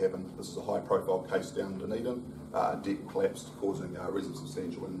don't want to happen. This is a high profile case down in Dunedin. Deck collapsed, causing reasons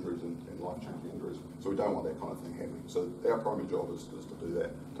substantial injuries and life-changing injuries. So we don't want that kind of thing happening. So our primary job is to do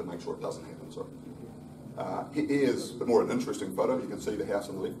that, to make sure it doesn't happen. Sorry. Here's a bit more of an interesting photo. You can see the house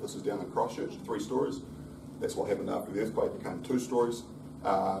on the left. This is down in Christchurch, 3 stories. That's what happened after the earthquake. It became 2 stories.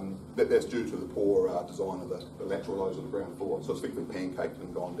 That's due to the poor design of the lateral loads of the ground floor. So it's effectively pancaked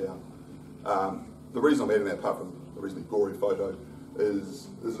and gone down. The reason I'm adding that, apart from the reasonably gory photo, is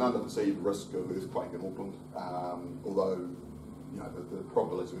there's an under-perceived risk of earthquake in Auckland. Although, you know, the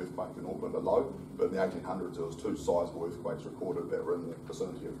probabilities of earthquake in Auckland are low, but in the 1800s there was 2 sizable earthquakes recorded that were in the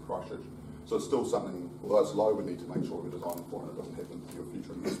vicinity of Christchurch. So it's still something, although it's low, we need to make sure we're designing for and it doesn't happen to your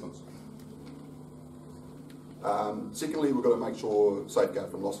future investments. Secondly, we've got to make sure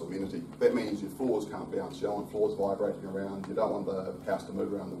safeguard from loss of amenity. That means your floors can't bounce. You don't want floors vibrating around. You don't want the house to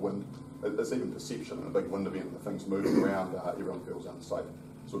move around the wind. There's even perception in a big wind event, the things moving around, everyone feels unsafe.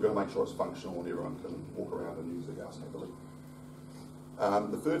 So we've got to make sure it's functional and everyone can walk around and use the house happily.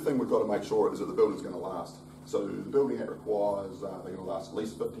 The third thing we've got to make sure is that the building's going to last. So the Building Act requires they're going to last at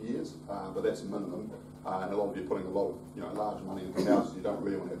least 50 years, but that's a minimum. And a lot of you are putting a lot of large money into houses. You don't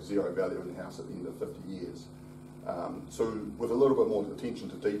really want to have zero value in the house at the end of 50 years. So with a little bit more attention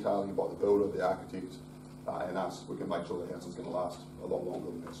to detailing by the builder, the architect, and us, we can make sure the house is going to last a lot longer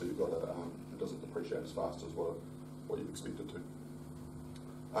than that. So you've got it doesn't depreciate as fast as what you'd expect it to.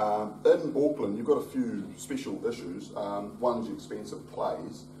 In Auckland, you've got a few special issues. One's the expensive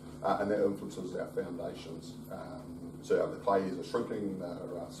clays, and that influences our foundations. So the clays are shrinking, they're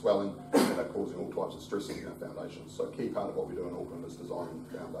swelling, and they're causing all types of stresses in our foundations. So a key part of what we do in Auckland is designing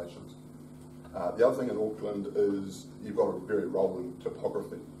foundations. The other thing in Auckland is you've got a very rolling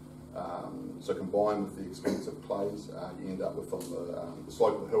topography. So combined with the expensive clays, you end up with, on the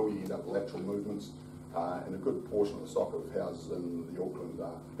slope of the hill, you end up with lateral movements, and a good portion of the stock of houses in the Auckland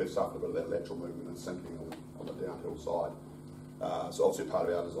have suffered a bit of that lateral movement and sinking on the downhill side. So obviously part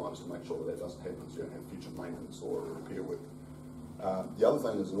of our design is to make sure that doesn't happen, so you don't have future maintenance or repair work. The other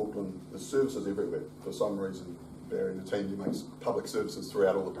thing is in Auckland, there's services everywhere. For some reason, Barry and the team, he makes public services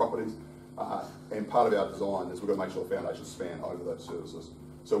throughout all the properties. And part of our design is we've got to make sure foundations span over those services.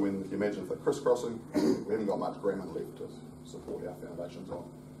 So when you imagine if they're crisscrossing, we haven't got much ground left to support our foundations on.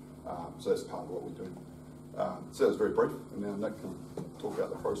 So that's part of what we do. So that was very brief, and now Nick can talk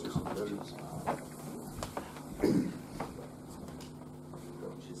about the process of the buildings.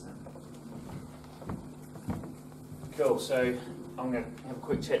 Cool, so I'm going to have a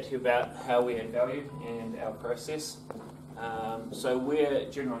quick chat to you about how we add value and our process. So we're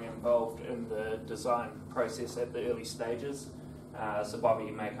generally involved in the design process at the early stages. So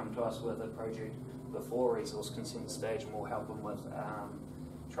Bobby may come to us with a project before resource consent stage, and we'll help them with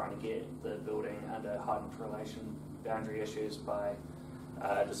trying to get the building under hardened relation boundary issues by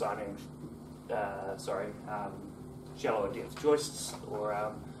designing shallower depth joists,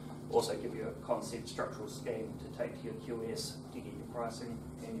 or also give you a concept structural scheme to take to your QS to get your pricing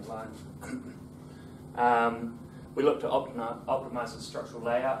and your loan. We look to optimise the structural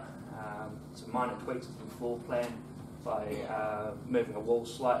layout, some minor tweaks to the floor plan by moving a wall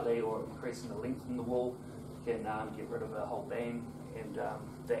slightly or increasing the length in the wall. You can get rid of a whole beam, and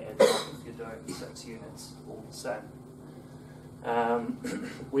that adds up if you're doing 6 units all the same.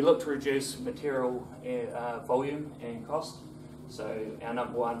 We look to reduce material volume and cost. So our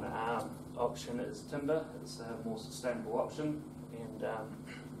number one option is timber. It's a more sustainable option, and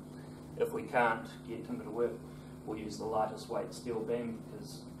if we can't get timber to work, we'll use the lightest weight steel beam,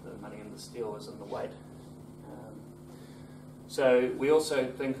 because the money in the steel is in the weight. So we also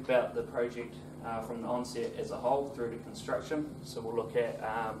think about the project from the onset as a whole through to construction. So we'll look at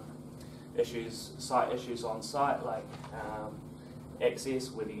site issues on site, like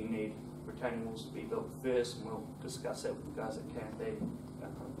access, whether you need retaining walls to be built first, and we'll discuss that with the guys at K&B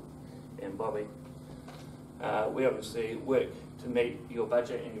and Bobby. We obviously work to meet your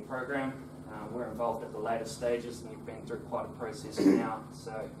budget and your program. We're involved at the later stages, and you've been through quite a process now,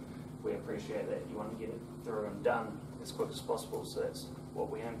 so we appreciate that you want to get it through and done as quick as possible, so that's what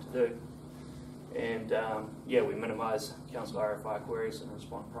we aim to do. And we minimise council RFI queries and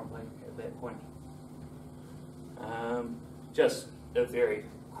respond promptly at that point. Just a very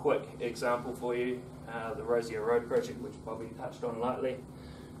quick example for you, the Rosier Road project, which Bobby touched on lightly.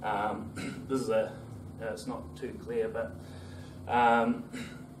 This is it's not too clear, but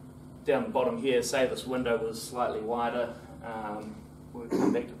down the bottom here, say this window was slightly wider, we'll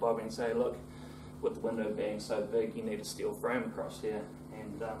come back to Bobby and say, look, with the window being so big, you need a steel frame across here,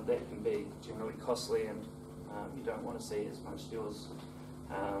 and that can be generally costly, and you don't want to see as much steel as,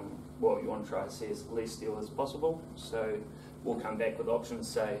 you want to try to see as least steel as possible. So we'll come back with options,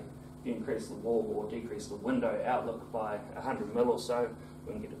 say, you increase the wall or decrease the window outlook by 100 mil or so,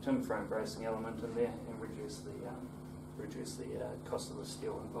 we can get a timber frame bracing element in there and reduce the cost of the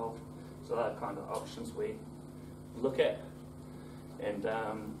steel involved. So they're kind of options we look at. And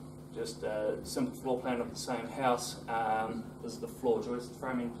just a simple floor plan of the same house. This is the floor joist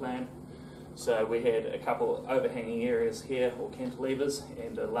framing plan. So we had a couple overhanging areas here, or cantilevers,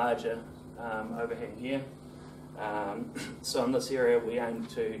 and a larger overhang here. So in this area we aim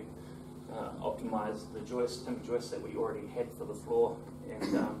to optimise the timber joists that we already had for the floor,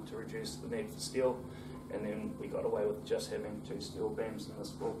 and to reduce the need for steel. And then we got away with just having 2 steel beams in this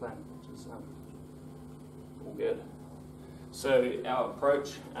floor plan, which is all good. So our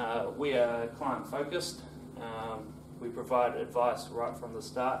approach, we are client focused. We provide advice right from the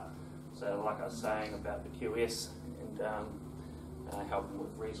start. So like I was saying about the QS and helping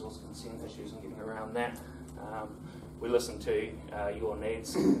with resource consent issues and getting around that. We listen to your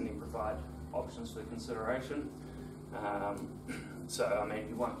needs and then provide options for consideration. So I mean,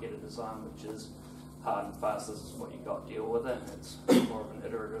 you won't get a design which is hard and fast, this is what you got, deal with it. It's more of an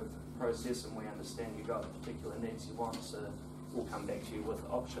iterative process, and we understand you got particular needs you want, so we'll come back to you with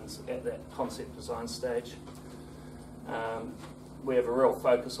options at that concept design stage. We have a real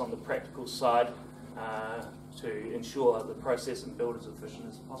focus on the practical side to ensure the process and build as efficient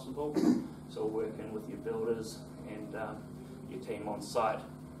as possible. So we're working with your builders and your team on site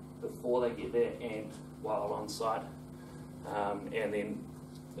before they get there and while on site. And then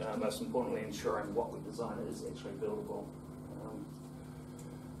most importantly, ensuring what we design is actually buildable.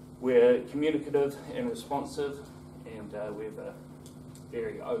 We're communicative and responsive, and we have a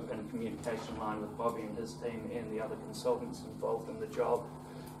very open communication line with Bobby and his team and the other consultants involved in the job,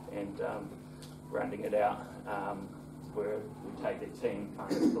 and rounding it out where we take the team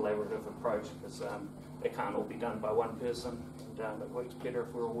kind of collaborative approach, because it can't all be done by one person, and it works better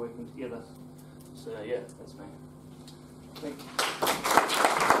if we're all working together. So yeah, that's me. Thank you.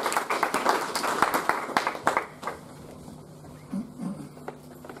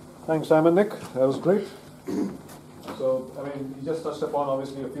 Thanks, Simon, Nick. That was great. So, I mean, you just touched upon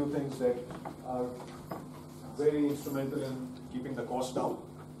obviously a few things that are very instrumental in keeping the cost down.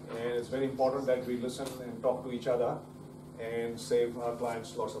 And it's very important that we listen and talk to each other and save our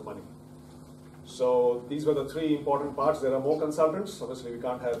clients lots of money. So these were the three important parts. There are more consultants. Obviously, we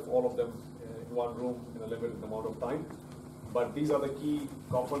can't have all of them in one room in a limited amount of time. But these are the key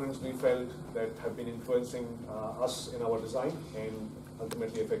components we felt that have been influencing us in our design and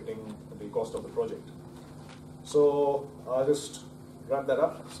ultimately affecting the cost of the project. So I'll just wrap that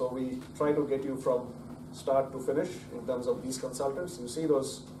up. So we try to get you from start to finish in terms of these consultants. You see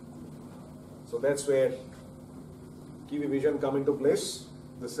those. So that's where Kiwi Vision come into place.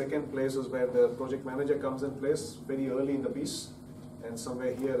 The second place is where the project manager comes in place very early in the piece. And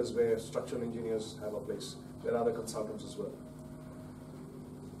somewhere here is where structural engineers have a place. There are other consultants as well.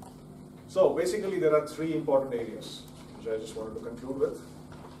 So basically there are three important areas which I just wanted to conclude with.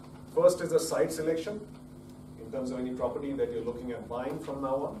 First is the site selection in terms of any property that you're looking at buying from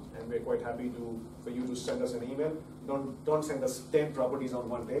now on, and we're quite happy for you to send us an email. Don't send us 10 properties on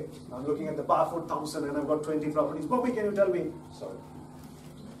one day. I'm looking at the Barfoot Thompson and I've got 20 properties. Bobby, can you tell me? Sorry.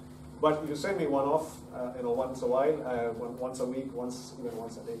 But if you send me one off, once a while, once a week, even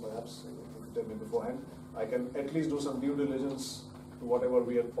once a day perhaps, if you tell me beforehand, I can at least do some due diligence to whatever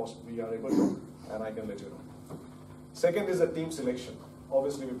we are able to, and I can let you know. Second is the team selection.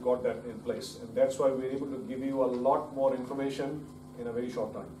 Obviously, we've got that in place, and that's why we're able to give you a lot more information in a very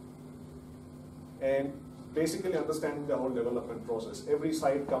short time. And basically understanding the whole development process. Every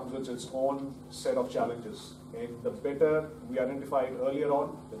site comes with its own set of challenges, and the better we identify it earlier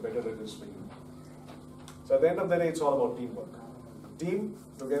on, the better it is for you. So at the end of the day, it's all about teamwork. Team,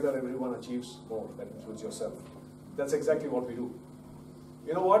 together everyone achieves more, that includes yourself. That's exactly what we do.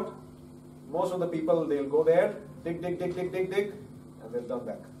 You know what? Most of the people, they'll go there, dig, and they'll turn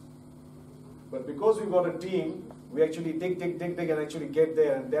back. But because we've got a team, we actually dig, and actually get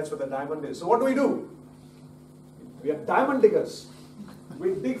there, and that's where the diamond is. So what do? We are diamond diggers.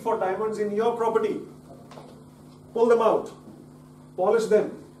 We dig for diamonds in your property, pull them out, polish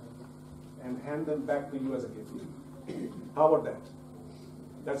them, and hand them back to you as a gift. How about that?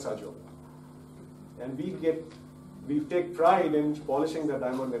 That's our job. And we take pride in polishing the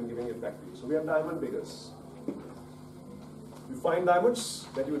diamond and giving it back to you. So we are diamond diggers. You find diamonds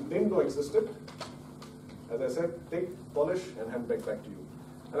that you didn't know existed. As I said, dig, polish, and hand back to you.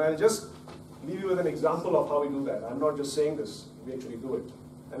 And I'll just leave you with an example of how we do that. I'm not just saying this, we actually do it.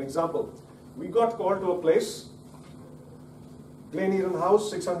 An example, we got called to a place, Glen Eden house,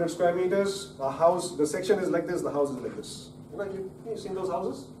 600 square meters. A house, the section is like this, the house is like this. You've seen those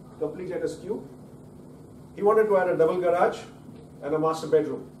houses? Completely at a skew. He wanted to add a double garage and a master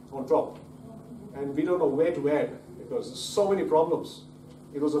bedroom on top. And we don't know where to add because there's so many problems.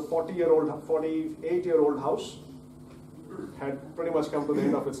 It was a 48-year-old house, had pretty much come to the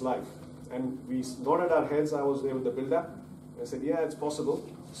end of its life. And we nodded our heads. I was there with the builder. I said, yeah, it's possible.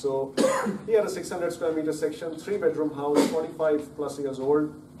 So he had a 600 square meter section, 3-bedroom house, 45 plus years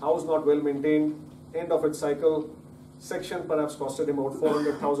old, house not well maintained, end of its cycle. Section perhaps costed him about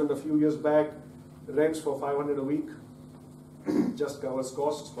 400,000 a few years back. Rents for 500 a week. Just covers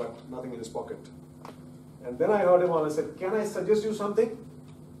costs, but nothing in his pocket. And then I heard him on. I said, can I suggest you something?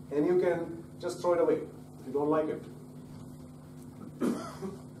 And you can just throw it away if you don't like it.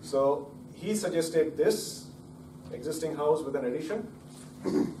 So he suggested this. existing house with an addition.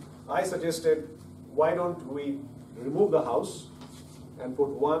 I suggested, why don't we remove the house and put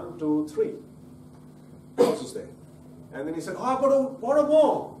 1, 2, 3 houses there. And then he said, oh, I've got to borrow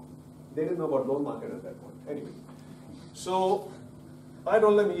more. They didn't know about loan market at that point. Anyway, so I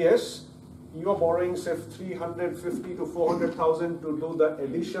told them, yes, you are borrowing say 350 to 400,000 to do the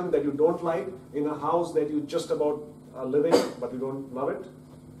addition that you don't like in a house that you just about are living, but you don't love it.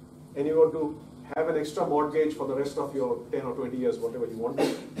 And you want to have an extra mortgage for the rest of your 10 or 20 years, whatever you want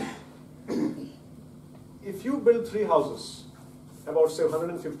to. If you build 3 houses, about say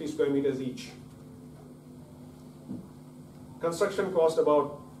 150 square meters each, construction cost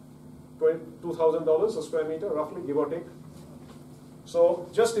about $2,000 a square meter, roughly, give or take. So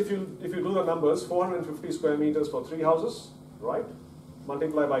just if you do the numbers, 450 square meters for 3 houses, right?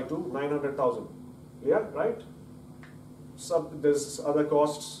 Multiply by 2, 900,000. Yeah, right? There's other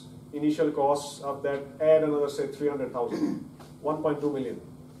costs, initial costs of that, add another say 300,000, 1.2 million.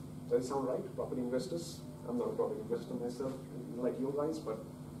 Does it sound right, property investors? I'm not a property investor myself, like you guys, but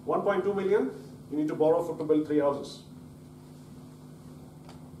 1.2 million you need to borrow to build 3 houses.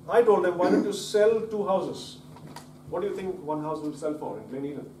 I told them, why don't you sell 2 houses? What do you think one house will sell for in Glen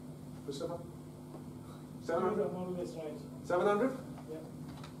Eden? Christopher? 700? 700? Yeah.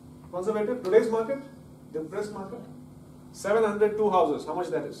 Conservative? Today's market? Depressed market? 700, 2 houses. How much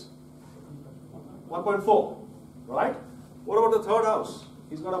that is? 1.4. Right? What about the third house?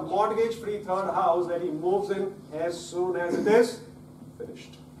 He's got a mortgage-free third house that he moves in as soon as it is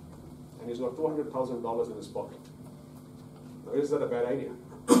finished. And he's got $200,000 in his pocket. Now, is that a bad idea?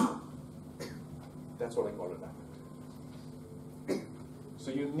 That's what I call it.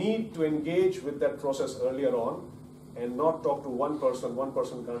 So you need to engage with that process earlier on and not talk to one person. One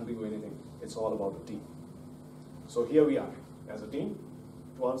person can't do anything. It's all about the team. So here we are as a team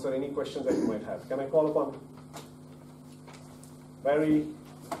to answer any questions that you might have. Can I call upon Barry,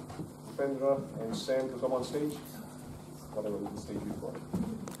 Pendra, and Sam to come on stage? Whatever the stage you've got.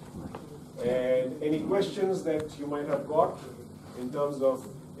 And any questions that you might have got in terms of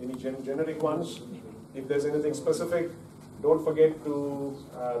any generic ones. If there's anything specific, don't forget to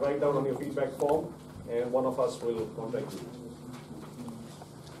write down on your feedback form, and one of us will contact you.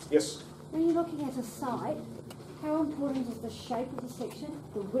 Yes? When you're looking at a site, how important is the shape of the section,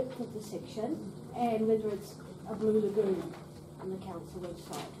 the width of the section, and whether it's a blue lagoon on the council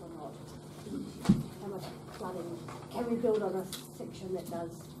website or not? How much flooding can we build on a section that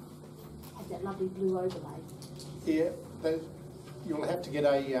does have that lovely blue overlay? Yeah, you'll have to get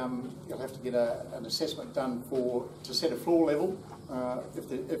an assessment done to set a floor level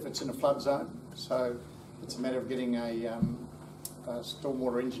if it's in a flood zone. So it's a matter of getting a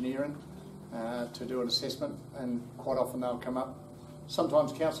stormwater engineer in to do an assessment, and quite often they'll come up.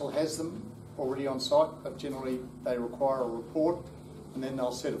 Sometimes council has them already on site, but generally they require a report, and then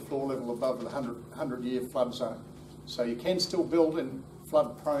they'll set a floor level above the 100-year flood zone. So you can still build in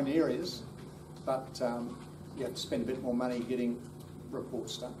flood-prone areas, but you have to spend a bit more money getting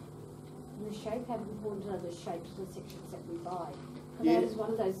reports done. And the shape, how important are the shapes of the sections that we buy? I Yeah. noticed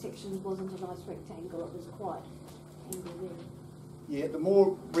one of those sections wasn't a nice rectangle, it was quite angled in. Yeah, the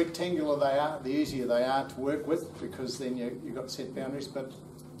more rectangular they are, the easier they are to work with, because then you've got set boundaries. But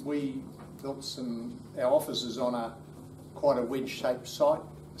we built our office is on quite a wedge-shaped site,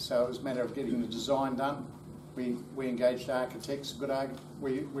 so it was a matter of getting the design done. We engaged architects,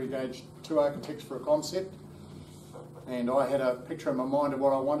 we engaged 2 architects for a concept, and I had a picture in my mind of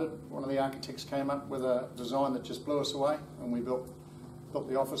what I wanted. One of the architects came up with a design that just blew us away, and we built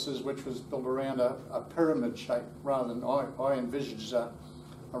the offices, which was built around a pyramid shape rather than I envisaged a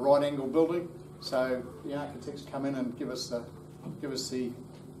right angle building. So the architects come in and give us the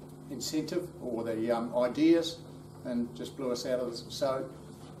incentive or the ideas, and just blew us out of this. So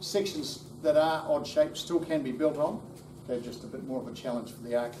sections that are odd shapes still can be built on. They're just a bit more of a challenge for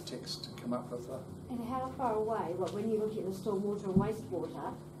the architects to come up with. And how far away, when you look at the stormwater and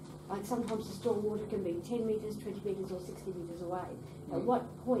wastewater, like sometimes the stormwater can be 10 metres, 20 metres or 60 metres away. At what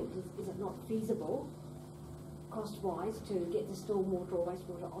point is it not feasible, cost-wise, to get the stormwater or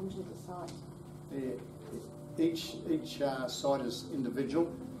wastewater onto the site? Yeah, each site is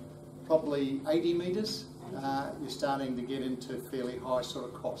individual. Probably 80 metres, you're starting to get into fairly high sort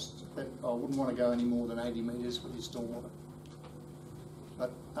of costs. But I wouldn't want to go any more than 80 metres with your stormwater.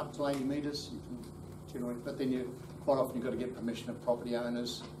 But up to 80 metres, you can generally. But then quite often you've got to get permission of property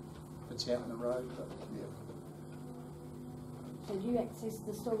owners. It's out in the road. But yeah. So do you access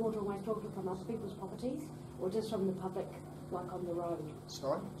the stormwater and wastewater from other people's properties, or just from the public, like on the road?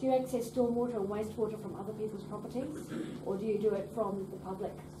 Sorry? Do you access stormwater and wastewater from other people's properties, or do you do it from the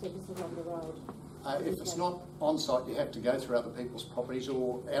public services on the road? If it's not on site, you have to go through other people's properties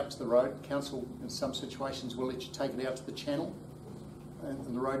or out to the road. Council, in some situations, will let you take it out to the channel,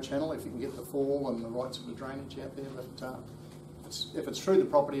 and the road channel, if you can get the fall and the right sort of drainage out there. But if it's through the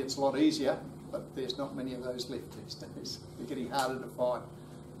property, it's a lot easier, but there's not many of those left these days. They're getting harder to find.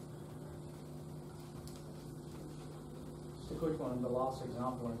 Just a quick one. The last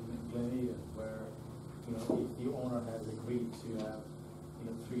example in Gleneagles, where if the owner has agreed to have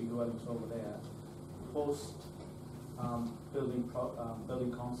 3 dwellings over there, post building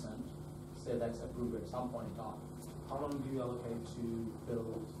consent, say that's approved at some point in time, how long do you allocate to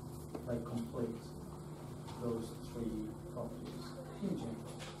build, complete those 3 properties in general?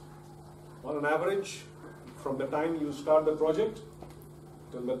 On an average, from the time you start the project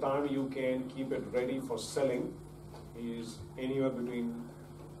till the time you can keep it ready for selling is anywhere between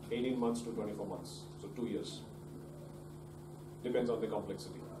 18 months to 24 months, so 2 years. Depends on the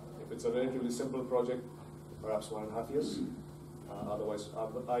complexity. If it's a relatively simple project, perhaps 1.5 years. Otherwise,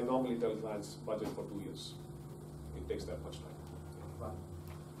 I normally tell clients budget for 2 years. It takes that much time. Right.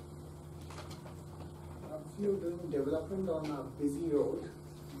 If you're doing development on a busy road,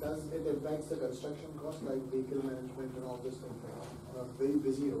 does it affect the construction cost, like vehicle management and all this thing? On a very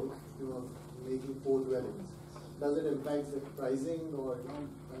busy road, you are making 4 dwellings. Does it impact the pricing or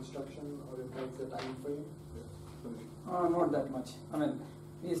construction, or impact the time frame? Not that much. I mean,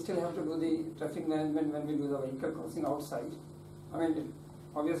 we still have to do the traffic management when we do the vehicle crossing outside. I mean,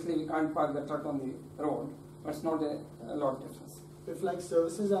 obviously we can't park the truck on the road, but it's not a lot difference. If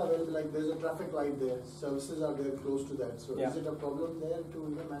services are available, there's a traffic light there, services are there close to that, so is it a problem there to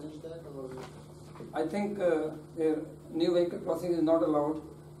even manage that? Or? I think the new vehicle crossing is not allowed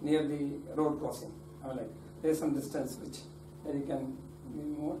near the road crossing. I mean, there's some distance where you can be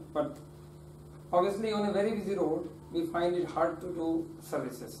more, but obviously on a very busy road, we find it hard to do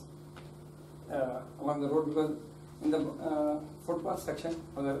services along the road, because in the footpath section,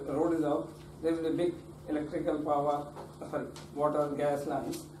 when the road is out, there will be big electrical power, water, gas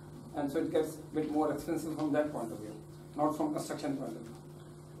lines, and so it gets a bit more expensive from that point of view, not from construction point of view.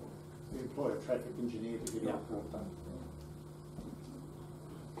 We employ a traffic engineer to get our work done.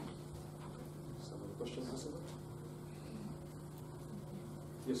 Some other questions, Mr.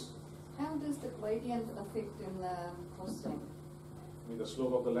 Yes. How does the gradient affect in the costing? I mean the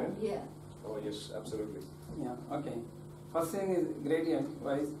slope of the land? Yeah. Oh yes, absolutely. Yeah, okay. First thing is gradient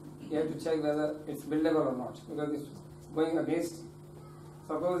wise, you have to check whether it's buildable or not, because it's going against,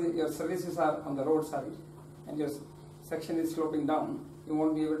 suppose your services are on the road side and your section is sloping down, you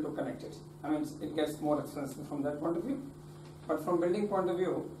won't be able to connect it. I mean, it gets more expensive from that point of view. But from building point of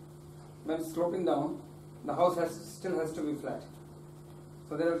view, when it's sloping down, the house still has to be flat.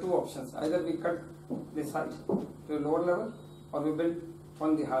 So there are 2 options. Either we cut the site to a lower level, or we build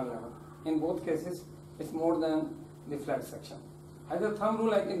on the higher level. In both cases, it's more than the flat section. As a thumb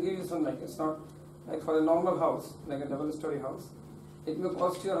rule, I can give you some, it's not like for a normal house, like a double-story house, it will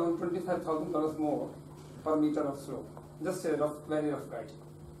cost you around $25,000 more per meter of slope. Just a very rough guide.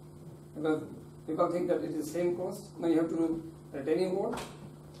 Because people think that it is the same cost. Now you have to do retaining wall,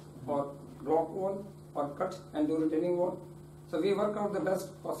 or block wall, or cut and do retaining wall. So we work out the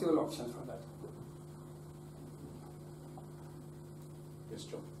best possible option for that. Yes,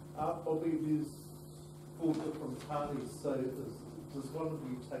 John. Obviously, there's 4 different parties, so does one of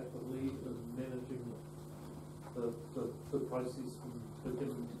you take the lead in managing the process from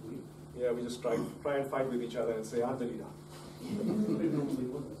beginning to end? Yeah, we just try and fight with each other and say, I'm the leader. Who normally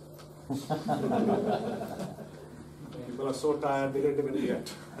wins? People are so tired, they don't even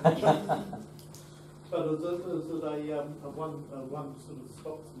yet. But is it a one sort of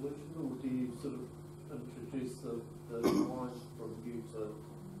stock solution, or do you sort of introduce the client from you to?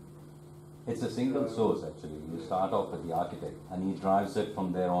 It's a single source actually. You start off with the architect, and he drives it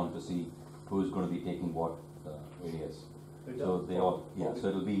from there on to see who's going to be taking what areas. So they all, so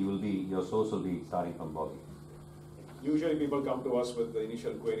your source will be starting from Bobby. Usually people come to us with the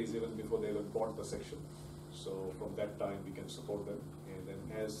initial queries even before they even bought the section. So from that time we can support them, and then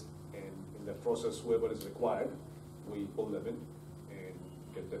in that process, whoever is required, we pull them in and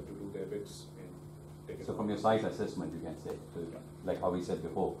get them to do their bits and take it. So from your site assessment, you can say, like how we said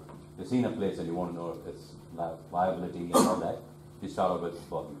before, you've seen a place and you want to know if it's viability and all that, you start out with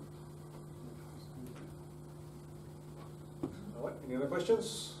Bobby. All right, any other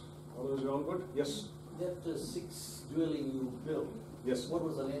questions? Others are all good? Yes? That 6 dwelling you built, yes. What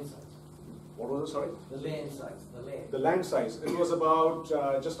was the land size? What was it, sorry? The land size, the land. The land size, it was about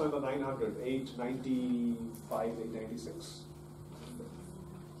just under 900, 895, 896.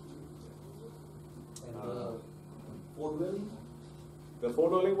 And 4 dwellings? The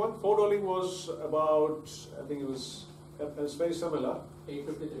four-dwelling one? Four-dwelling was about, I think it was very similar.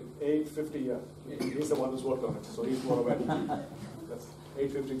 853. 850, yeah. He's the one who's worked on it, so he's more aware. That's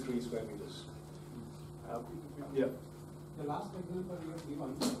 853 square meters. Yeah. The last example you have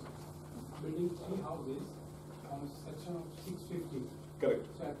given, building 3 houses on a section of 650. Correct.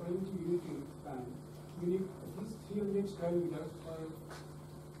 So according to unitary plan, you need at least 300 square meters for.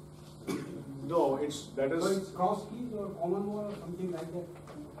 No, that is. So it's cross keys or common wall or something like that.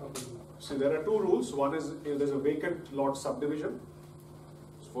 See, there are two rules. One is if there's a vacant lot subdivision,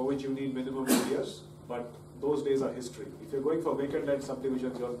 for which you need minimum areas, but those days are history. If you're going for vacant land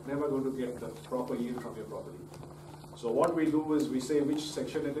subdivisions, you're never going to get the proper yield from your property. So what we do is we say which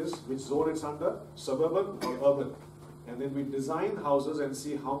section it is, which zone it's under, suburban or urban. And then we design houses and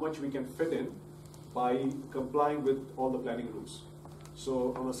see how much we can fit in by complying with all the planning rules.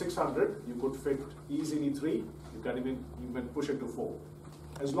 So on a 600, you could fit easily 3, you can push it to 4.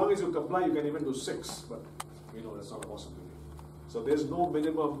 As long as you comply, you can even do 6, but we know that's not a possibility. So there's no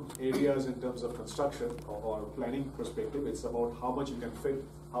minimum areas in terms of construction or planning perspective. It's about how much you can fit,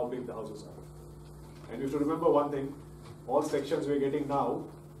 how big the houses are. And you have to remember one thing, all sections we're getting now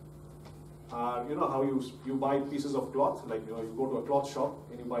are, you know how you buy pieces of cloth, like you go to a cloth shop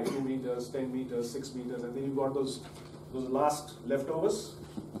and you buy 2 meters, 10 meters, 6 meters, and then you got those last leftovers,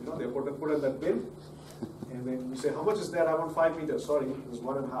 they put in that bin, and then you say, how much is there? I want 5 meters. Sorry, it was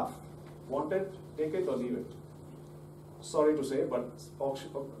 1.5. Want it? Take it or leave it. Sorry to say, but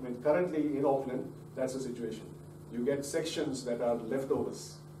currently in Auckland, that's the situation. You get sections that are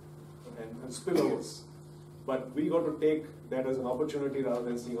leftovers and spillovers. But we got to take that as an opportunity rather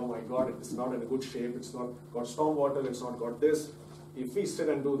than saying, oh my God, it's not in a good shape, it's not got storm water, it's not got this. If we sit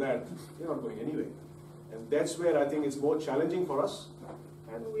and do that, we're not going anywhere. And that's where I think it's more challenging for us.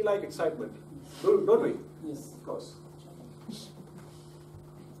 And we like excitement, don't we? Yes. Of course.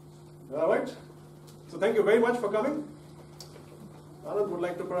 All right. So thank you very much for coming. Anand would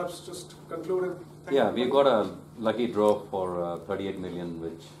like to perhaps just conclude and thank you. We've got a lucky draw for 38 million,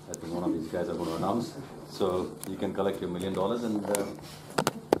 which I think one of these guys are going to announce. So you can collect your $1 million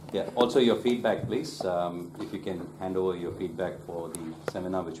and also your feedback, please. If you can hand over your feedback for the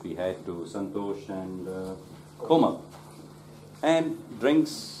seminar which we had to Santosh and Komal. And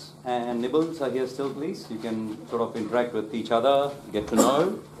drinks and nibbles are here still, please. You can sort of interact with each other, get to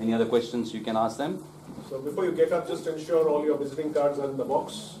know. Any other questions you can ask them. So before you get up, just ensure all your visiting cards are in the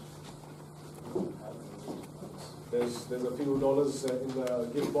box. There's a few dollars in the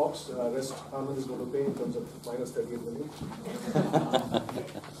gift box. Rest Anand is going to pay in terms of minus 38 million.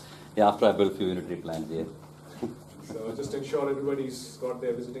 After I build a few unitary plans, So just ensure everybody's got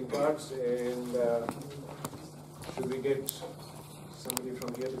their visiting cards, and should we get somebody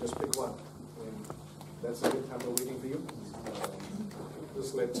from here to just pick one? And that's a good time we're waiting for you.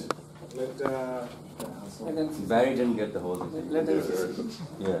 Just let Barry didn't get the whole thing. Let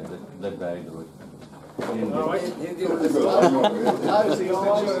Barry do it. All right.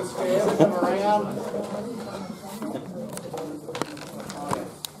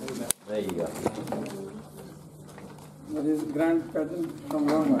 There you go. That is grand pattern from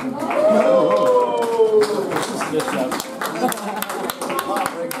Rama.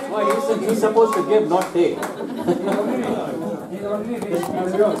 Well, he's supposed to give, not take. He's already rich.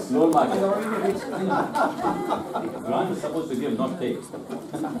 Loan market. He's already rich. Grant is supposed to give, not take.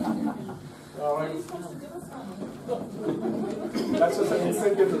 All right. That's just an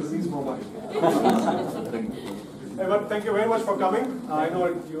incentive to release more money. But thank you very much for coming. I know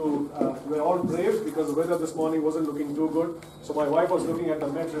you were all brave because the weather this morning wasn't looking too good. So my wife was looking at the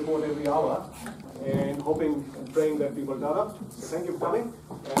Met report every hour and hoping and praying that people turn up. So thank you for coming.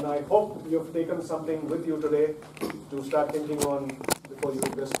 And I hope you've taken something with you today to start thinking on before you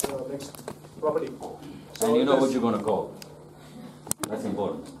invest next property. So And you know what you're going to call. That's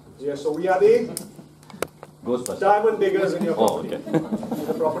important. Yeah, so we are the Ghostbusters. diamond diggers in your property. Okay. In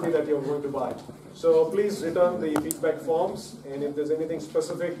the property that you're going to buy. So please return the feedback forms, and if there's anything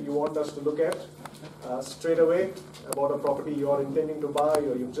specific you want us to look at straight away about a property you are intending to buy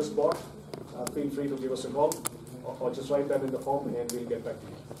or you've just bought, feel free to give us a call or just write them in the form and we'll get back to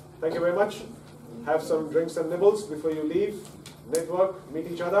you. Thank you very much. Have some drinks and nibbles before you leave. Network,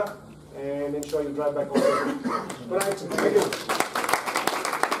 meet each other, and ensure you drive back home.